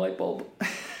head with a light bulb.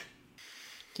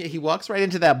 Yeah, he walks right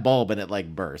into that bulb and it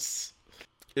like bursts.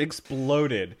 It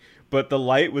exploded, but the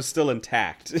light was still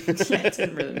intact. Yeah, it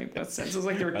didn't really make much sense. It was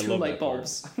like there were two love light that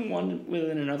bulbs, one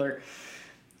within another,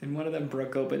 and one of them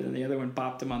broke open and the other one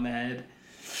bopped him on the head.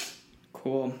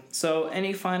 Cool. So,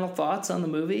 any final thoughts on the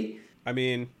movie? I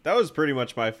mean, that was pretty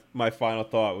much my final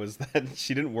thought, was that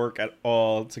she didn't work at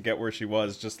all to get where she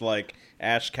was, just like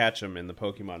Ash Ketchum in the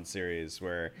Pokemon series,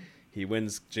 where he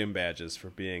wins gym badges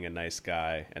for being a nice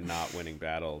guy and not winning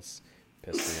battles.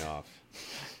 Pissed me off.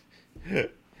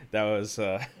 That was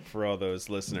for all those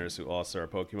listeners who also are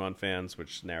Pokemon fans,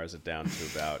 which narrows it down to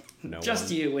about no Just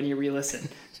one. you when you re-listen.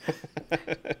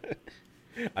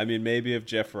 I mean, maybe if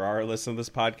Jeff Ferrara listened to this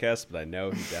podcast, but I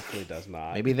know he definitely does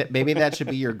not. Maybe that should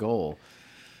be your goal.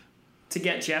 To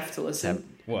get Jeff to listen.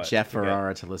 What? Jeff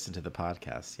Ferrara to listen to the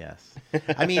podcast. Yes.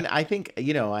 I mean, I think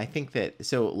that,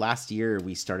 so last year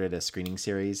we started a screening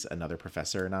series, another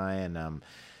professor and I, and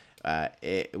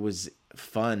it was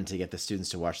fun to get the students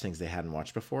to watch things they hadn't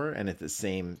watched before. And it's the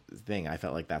same thing. I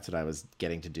felt like that's what I was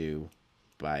getting to do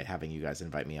by having you guys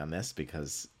invite me on this,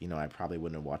 because, you know, I probably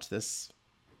wouldn't have watched this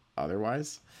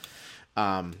otherwise.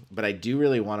 But I do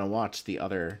really want to watch the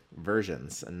other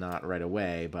versions, and not right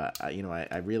away. But, you know,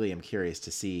 I really am curious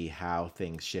to see how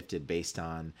things shifted based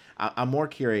on, I'm more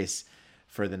curious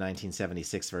for the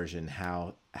 1976 version,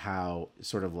 how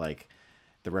sort of like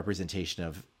the representation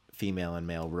of female and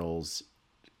male roles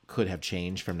could have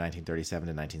changed from 1937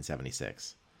 to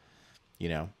 1976, you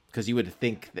know, because you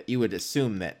would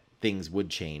assume that things would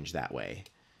change that way,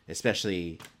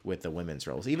 especially with the women's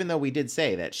roles, even though we did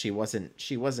say that she wasn't,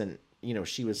 you know,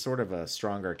 she was sort of a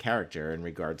stronger character in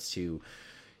regards to,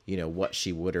 you know, what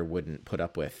she would or wouldn't put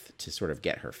up with to sort of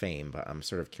get her fame. But I'm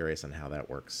sort of curious on how that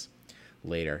works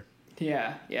later.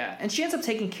 Yeah. And she ends up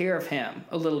taking care of him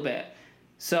a little bit.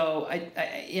 So,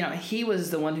 I you know, he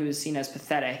was the one who was seen as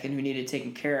pathetic and who needed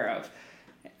taken care of.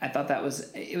 I thought it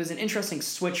was an interesting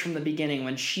switch from the beginning,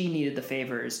 when she needed the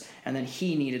favors and then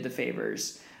he needed the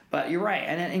favors. But you're right,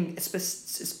 and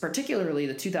it's particularly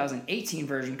the 2018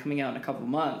 version coming out in a couple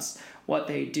months, what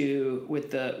they do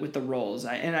with the roles.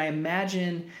 I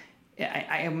imagine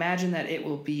that it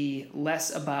will be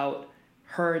less about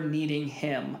her needing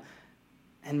him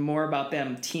and more about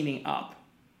them teaming up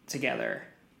together.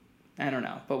 I don't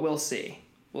know, but we'll see.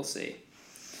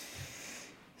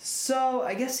 So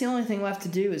I guess the only thing left to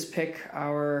do is pick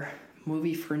our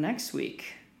movie for next week.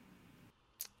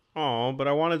 Oh, but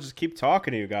I want to just keep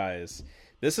talking to you guys.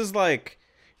 This is a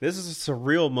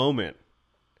surreal moment.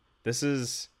 This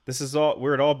is all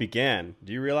where it all began.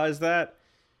 Do you realize that?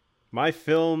 My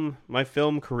film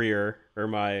career, or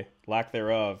my lack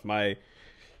thereof, my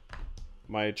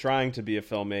trying to be a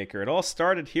filmmaker, it all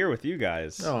started here with you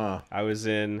guys. Aww. I was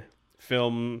in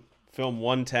film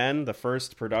 110, the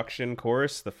first production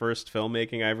course, the first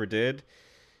filmmaking I ever did.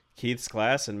 Keith's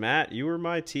class, and Matt, you were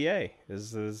my TA.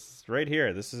 This is right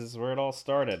here. This is where it all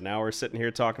started. Now we're sitting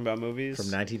here talking about movies. From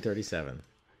 1937.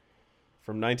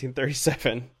 From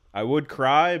 1937. I would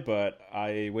cry, but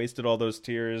I wasted all those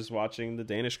tears watching The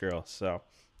Danish Girl, so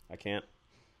I can't.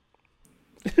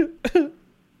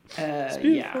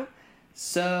 Yeah.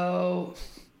 So...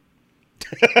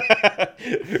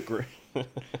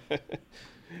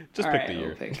 Just all pick right, the year.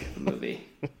 we'll pick the movie.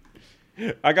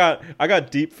 I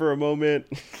got deep for a moment,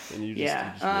 and you just,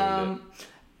 Yeah. you just ruined it.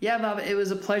 Yeah, Bob, it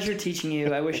was a pleasure teaching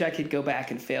you. I wish I could go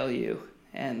back and fail you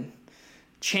and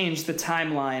change the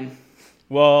timeline.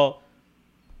 Well,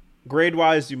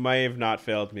 grade-wise, you may have not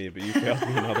failed me, but you failed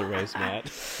me in other ways,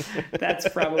 Matt. That's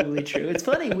probably true. It's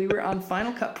funny, we were on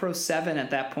Final Cut Pro 7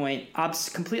 at that point,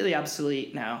 completely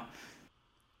obsolete now.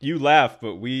 You laugh,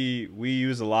 but we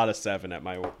use a lot of 7 at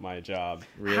my job.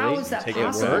 Really? How is that Take it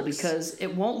possible? works? Because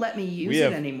it won't let me use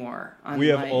it anymore. On we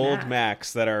have my old Mac.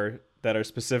 Macs that are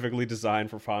specifically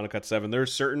designed for Final Cut 7. There are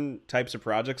certain types of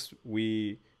projects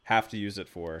we have to use it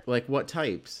for. Like what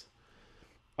types?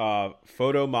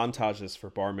 Photo montages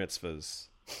for bar mitzvahs.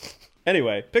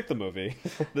 Anyway, pick the movie.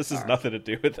 This has nothing to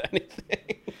do with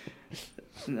anything.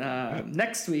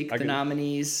 Next week, the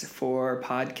nominees for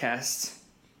podcast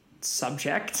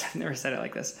subject. I've never said it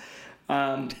like this.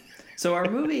 So our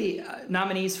movie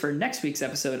nominees for next week's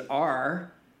episode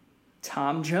are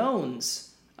Tom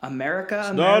Jones,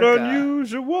 America, Not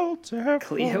unusual to have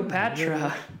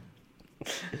Cleopatra,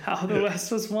 How the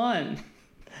West Was Won,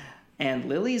 and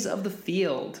Lilies of the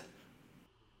Field.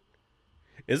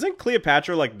 Isn't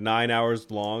Cleopatra like 9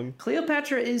 hours long?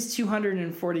 Cleopatra is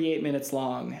 248 minutes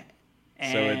long.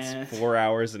 So it's 4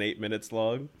 hours and 8 minutes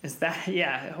long? Is that,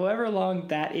 yeah, however long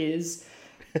that is,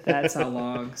 that's how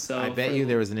long. So I bet you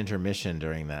there was an intermission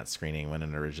during that screening when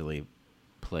it originally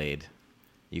played.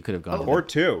 You could have gone Or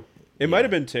 2. It might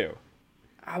have been 2.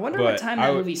 I wonder what time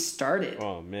that movie started.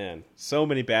 Oh, man. So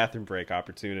many bathroom break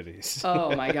opportunities.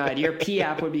 Oh, my God. Your P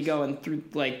app would be going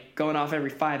off every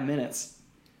 5 minutes.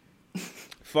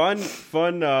 Fun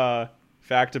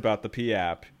fact about the P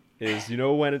app is, you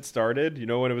know when it started? You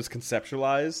know when it was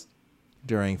conceptualized?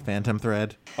 during Phantom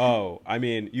Thread. Oh, I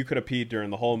mean, you could have peed during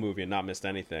the whole movie and not missed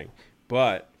anything.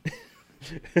 But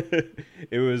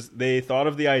they thought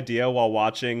of the idea while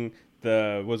watching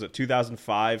the, was it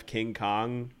 2005 King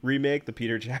Kong remake, the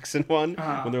Peter Jackson one,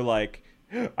 when they're like,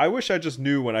 I wish I just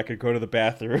knew when I could go to the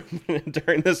bathroom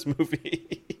during this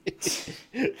movie.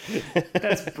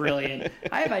 That's brilliant.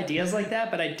 I have ideas like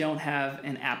that, but I don't have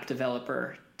an app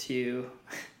developer to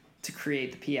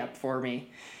create the P app for me.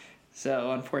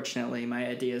 So unfortunately, my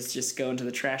ideas just go into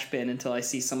the trash bin until I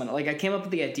see someone. Like, I came up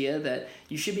with the idea that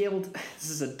you should be able to, this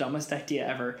is the dumbest idea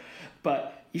ever,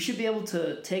 but you should be able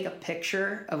to take a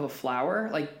picture of a flower,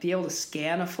 like be able to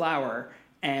scan a flower,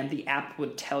 and the app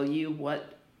would tell you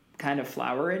what kind of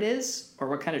flower it is or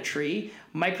what kind of tree.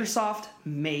 Microsoft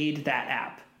made that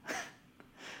app.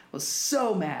 Was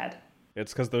so mad.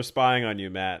 It's because they're spying on you,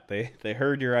 Matt. They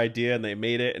heard your idea and they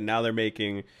made it, and now they're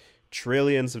making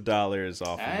trillions of dollars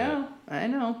off of it. I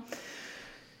know.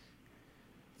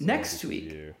 Next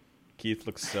week. Keith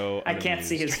looks so I can't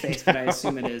see his face, but I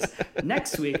assume it is.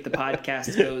 Next week, the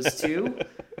podcast goes to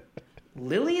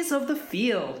Lilies of the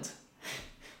Field.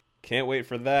 Can't wait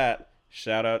for that.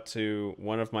 Shout out to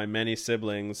one of my many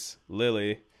siblings,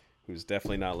 Lily, who's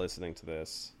definitely not listening to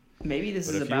this. Maybe this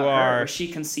But is if about you are- her. Was she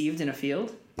conceived in a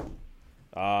field?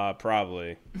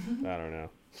 Probably. I don't know.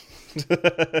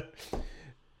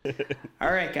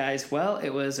 All right, guys. Well, it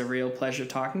was a real pleasure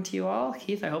talking to you all.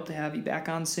 Keith, I hope to have you back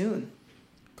on soon.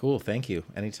 Cool. Thank you.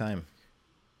 Anytime.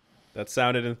 That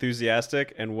sounded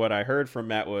enthusiastic, and what I heard from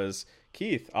Matt was,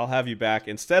 Keith, I'll have you back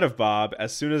instead of Bob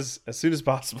as soon as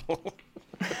possible.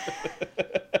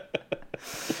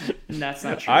 And that's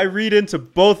not true. I read into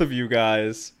both of you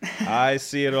guys. I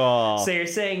see it all. So you're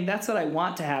saying that's what I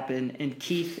want to happen, and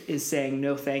Keith is saying,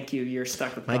 no, thank you, you're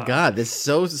stuck with My Bob. God, there's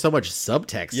so much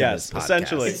subtext Yes, in this podcast.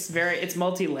 essentially. It's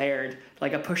multi-layered,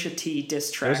 like a Pusha T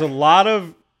diss track. There's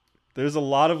a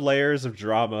lot of layers of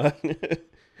drama.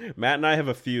 Matt and I have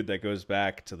a feud that goes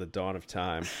back to the dawn of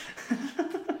time.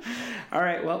 All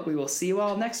right, well, we will see you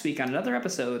all next week on another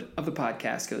episode of The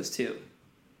Podcast Goes To.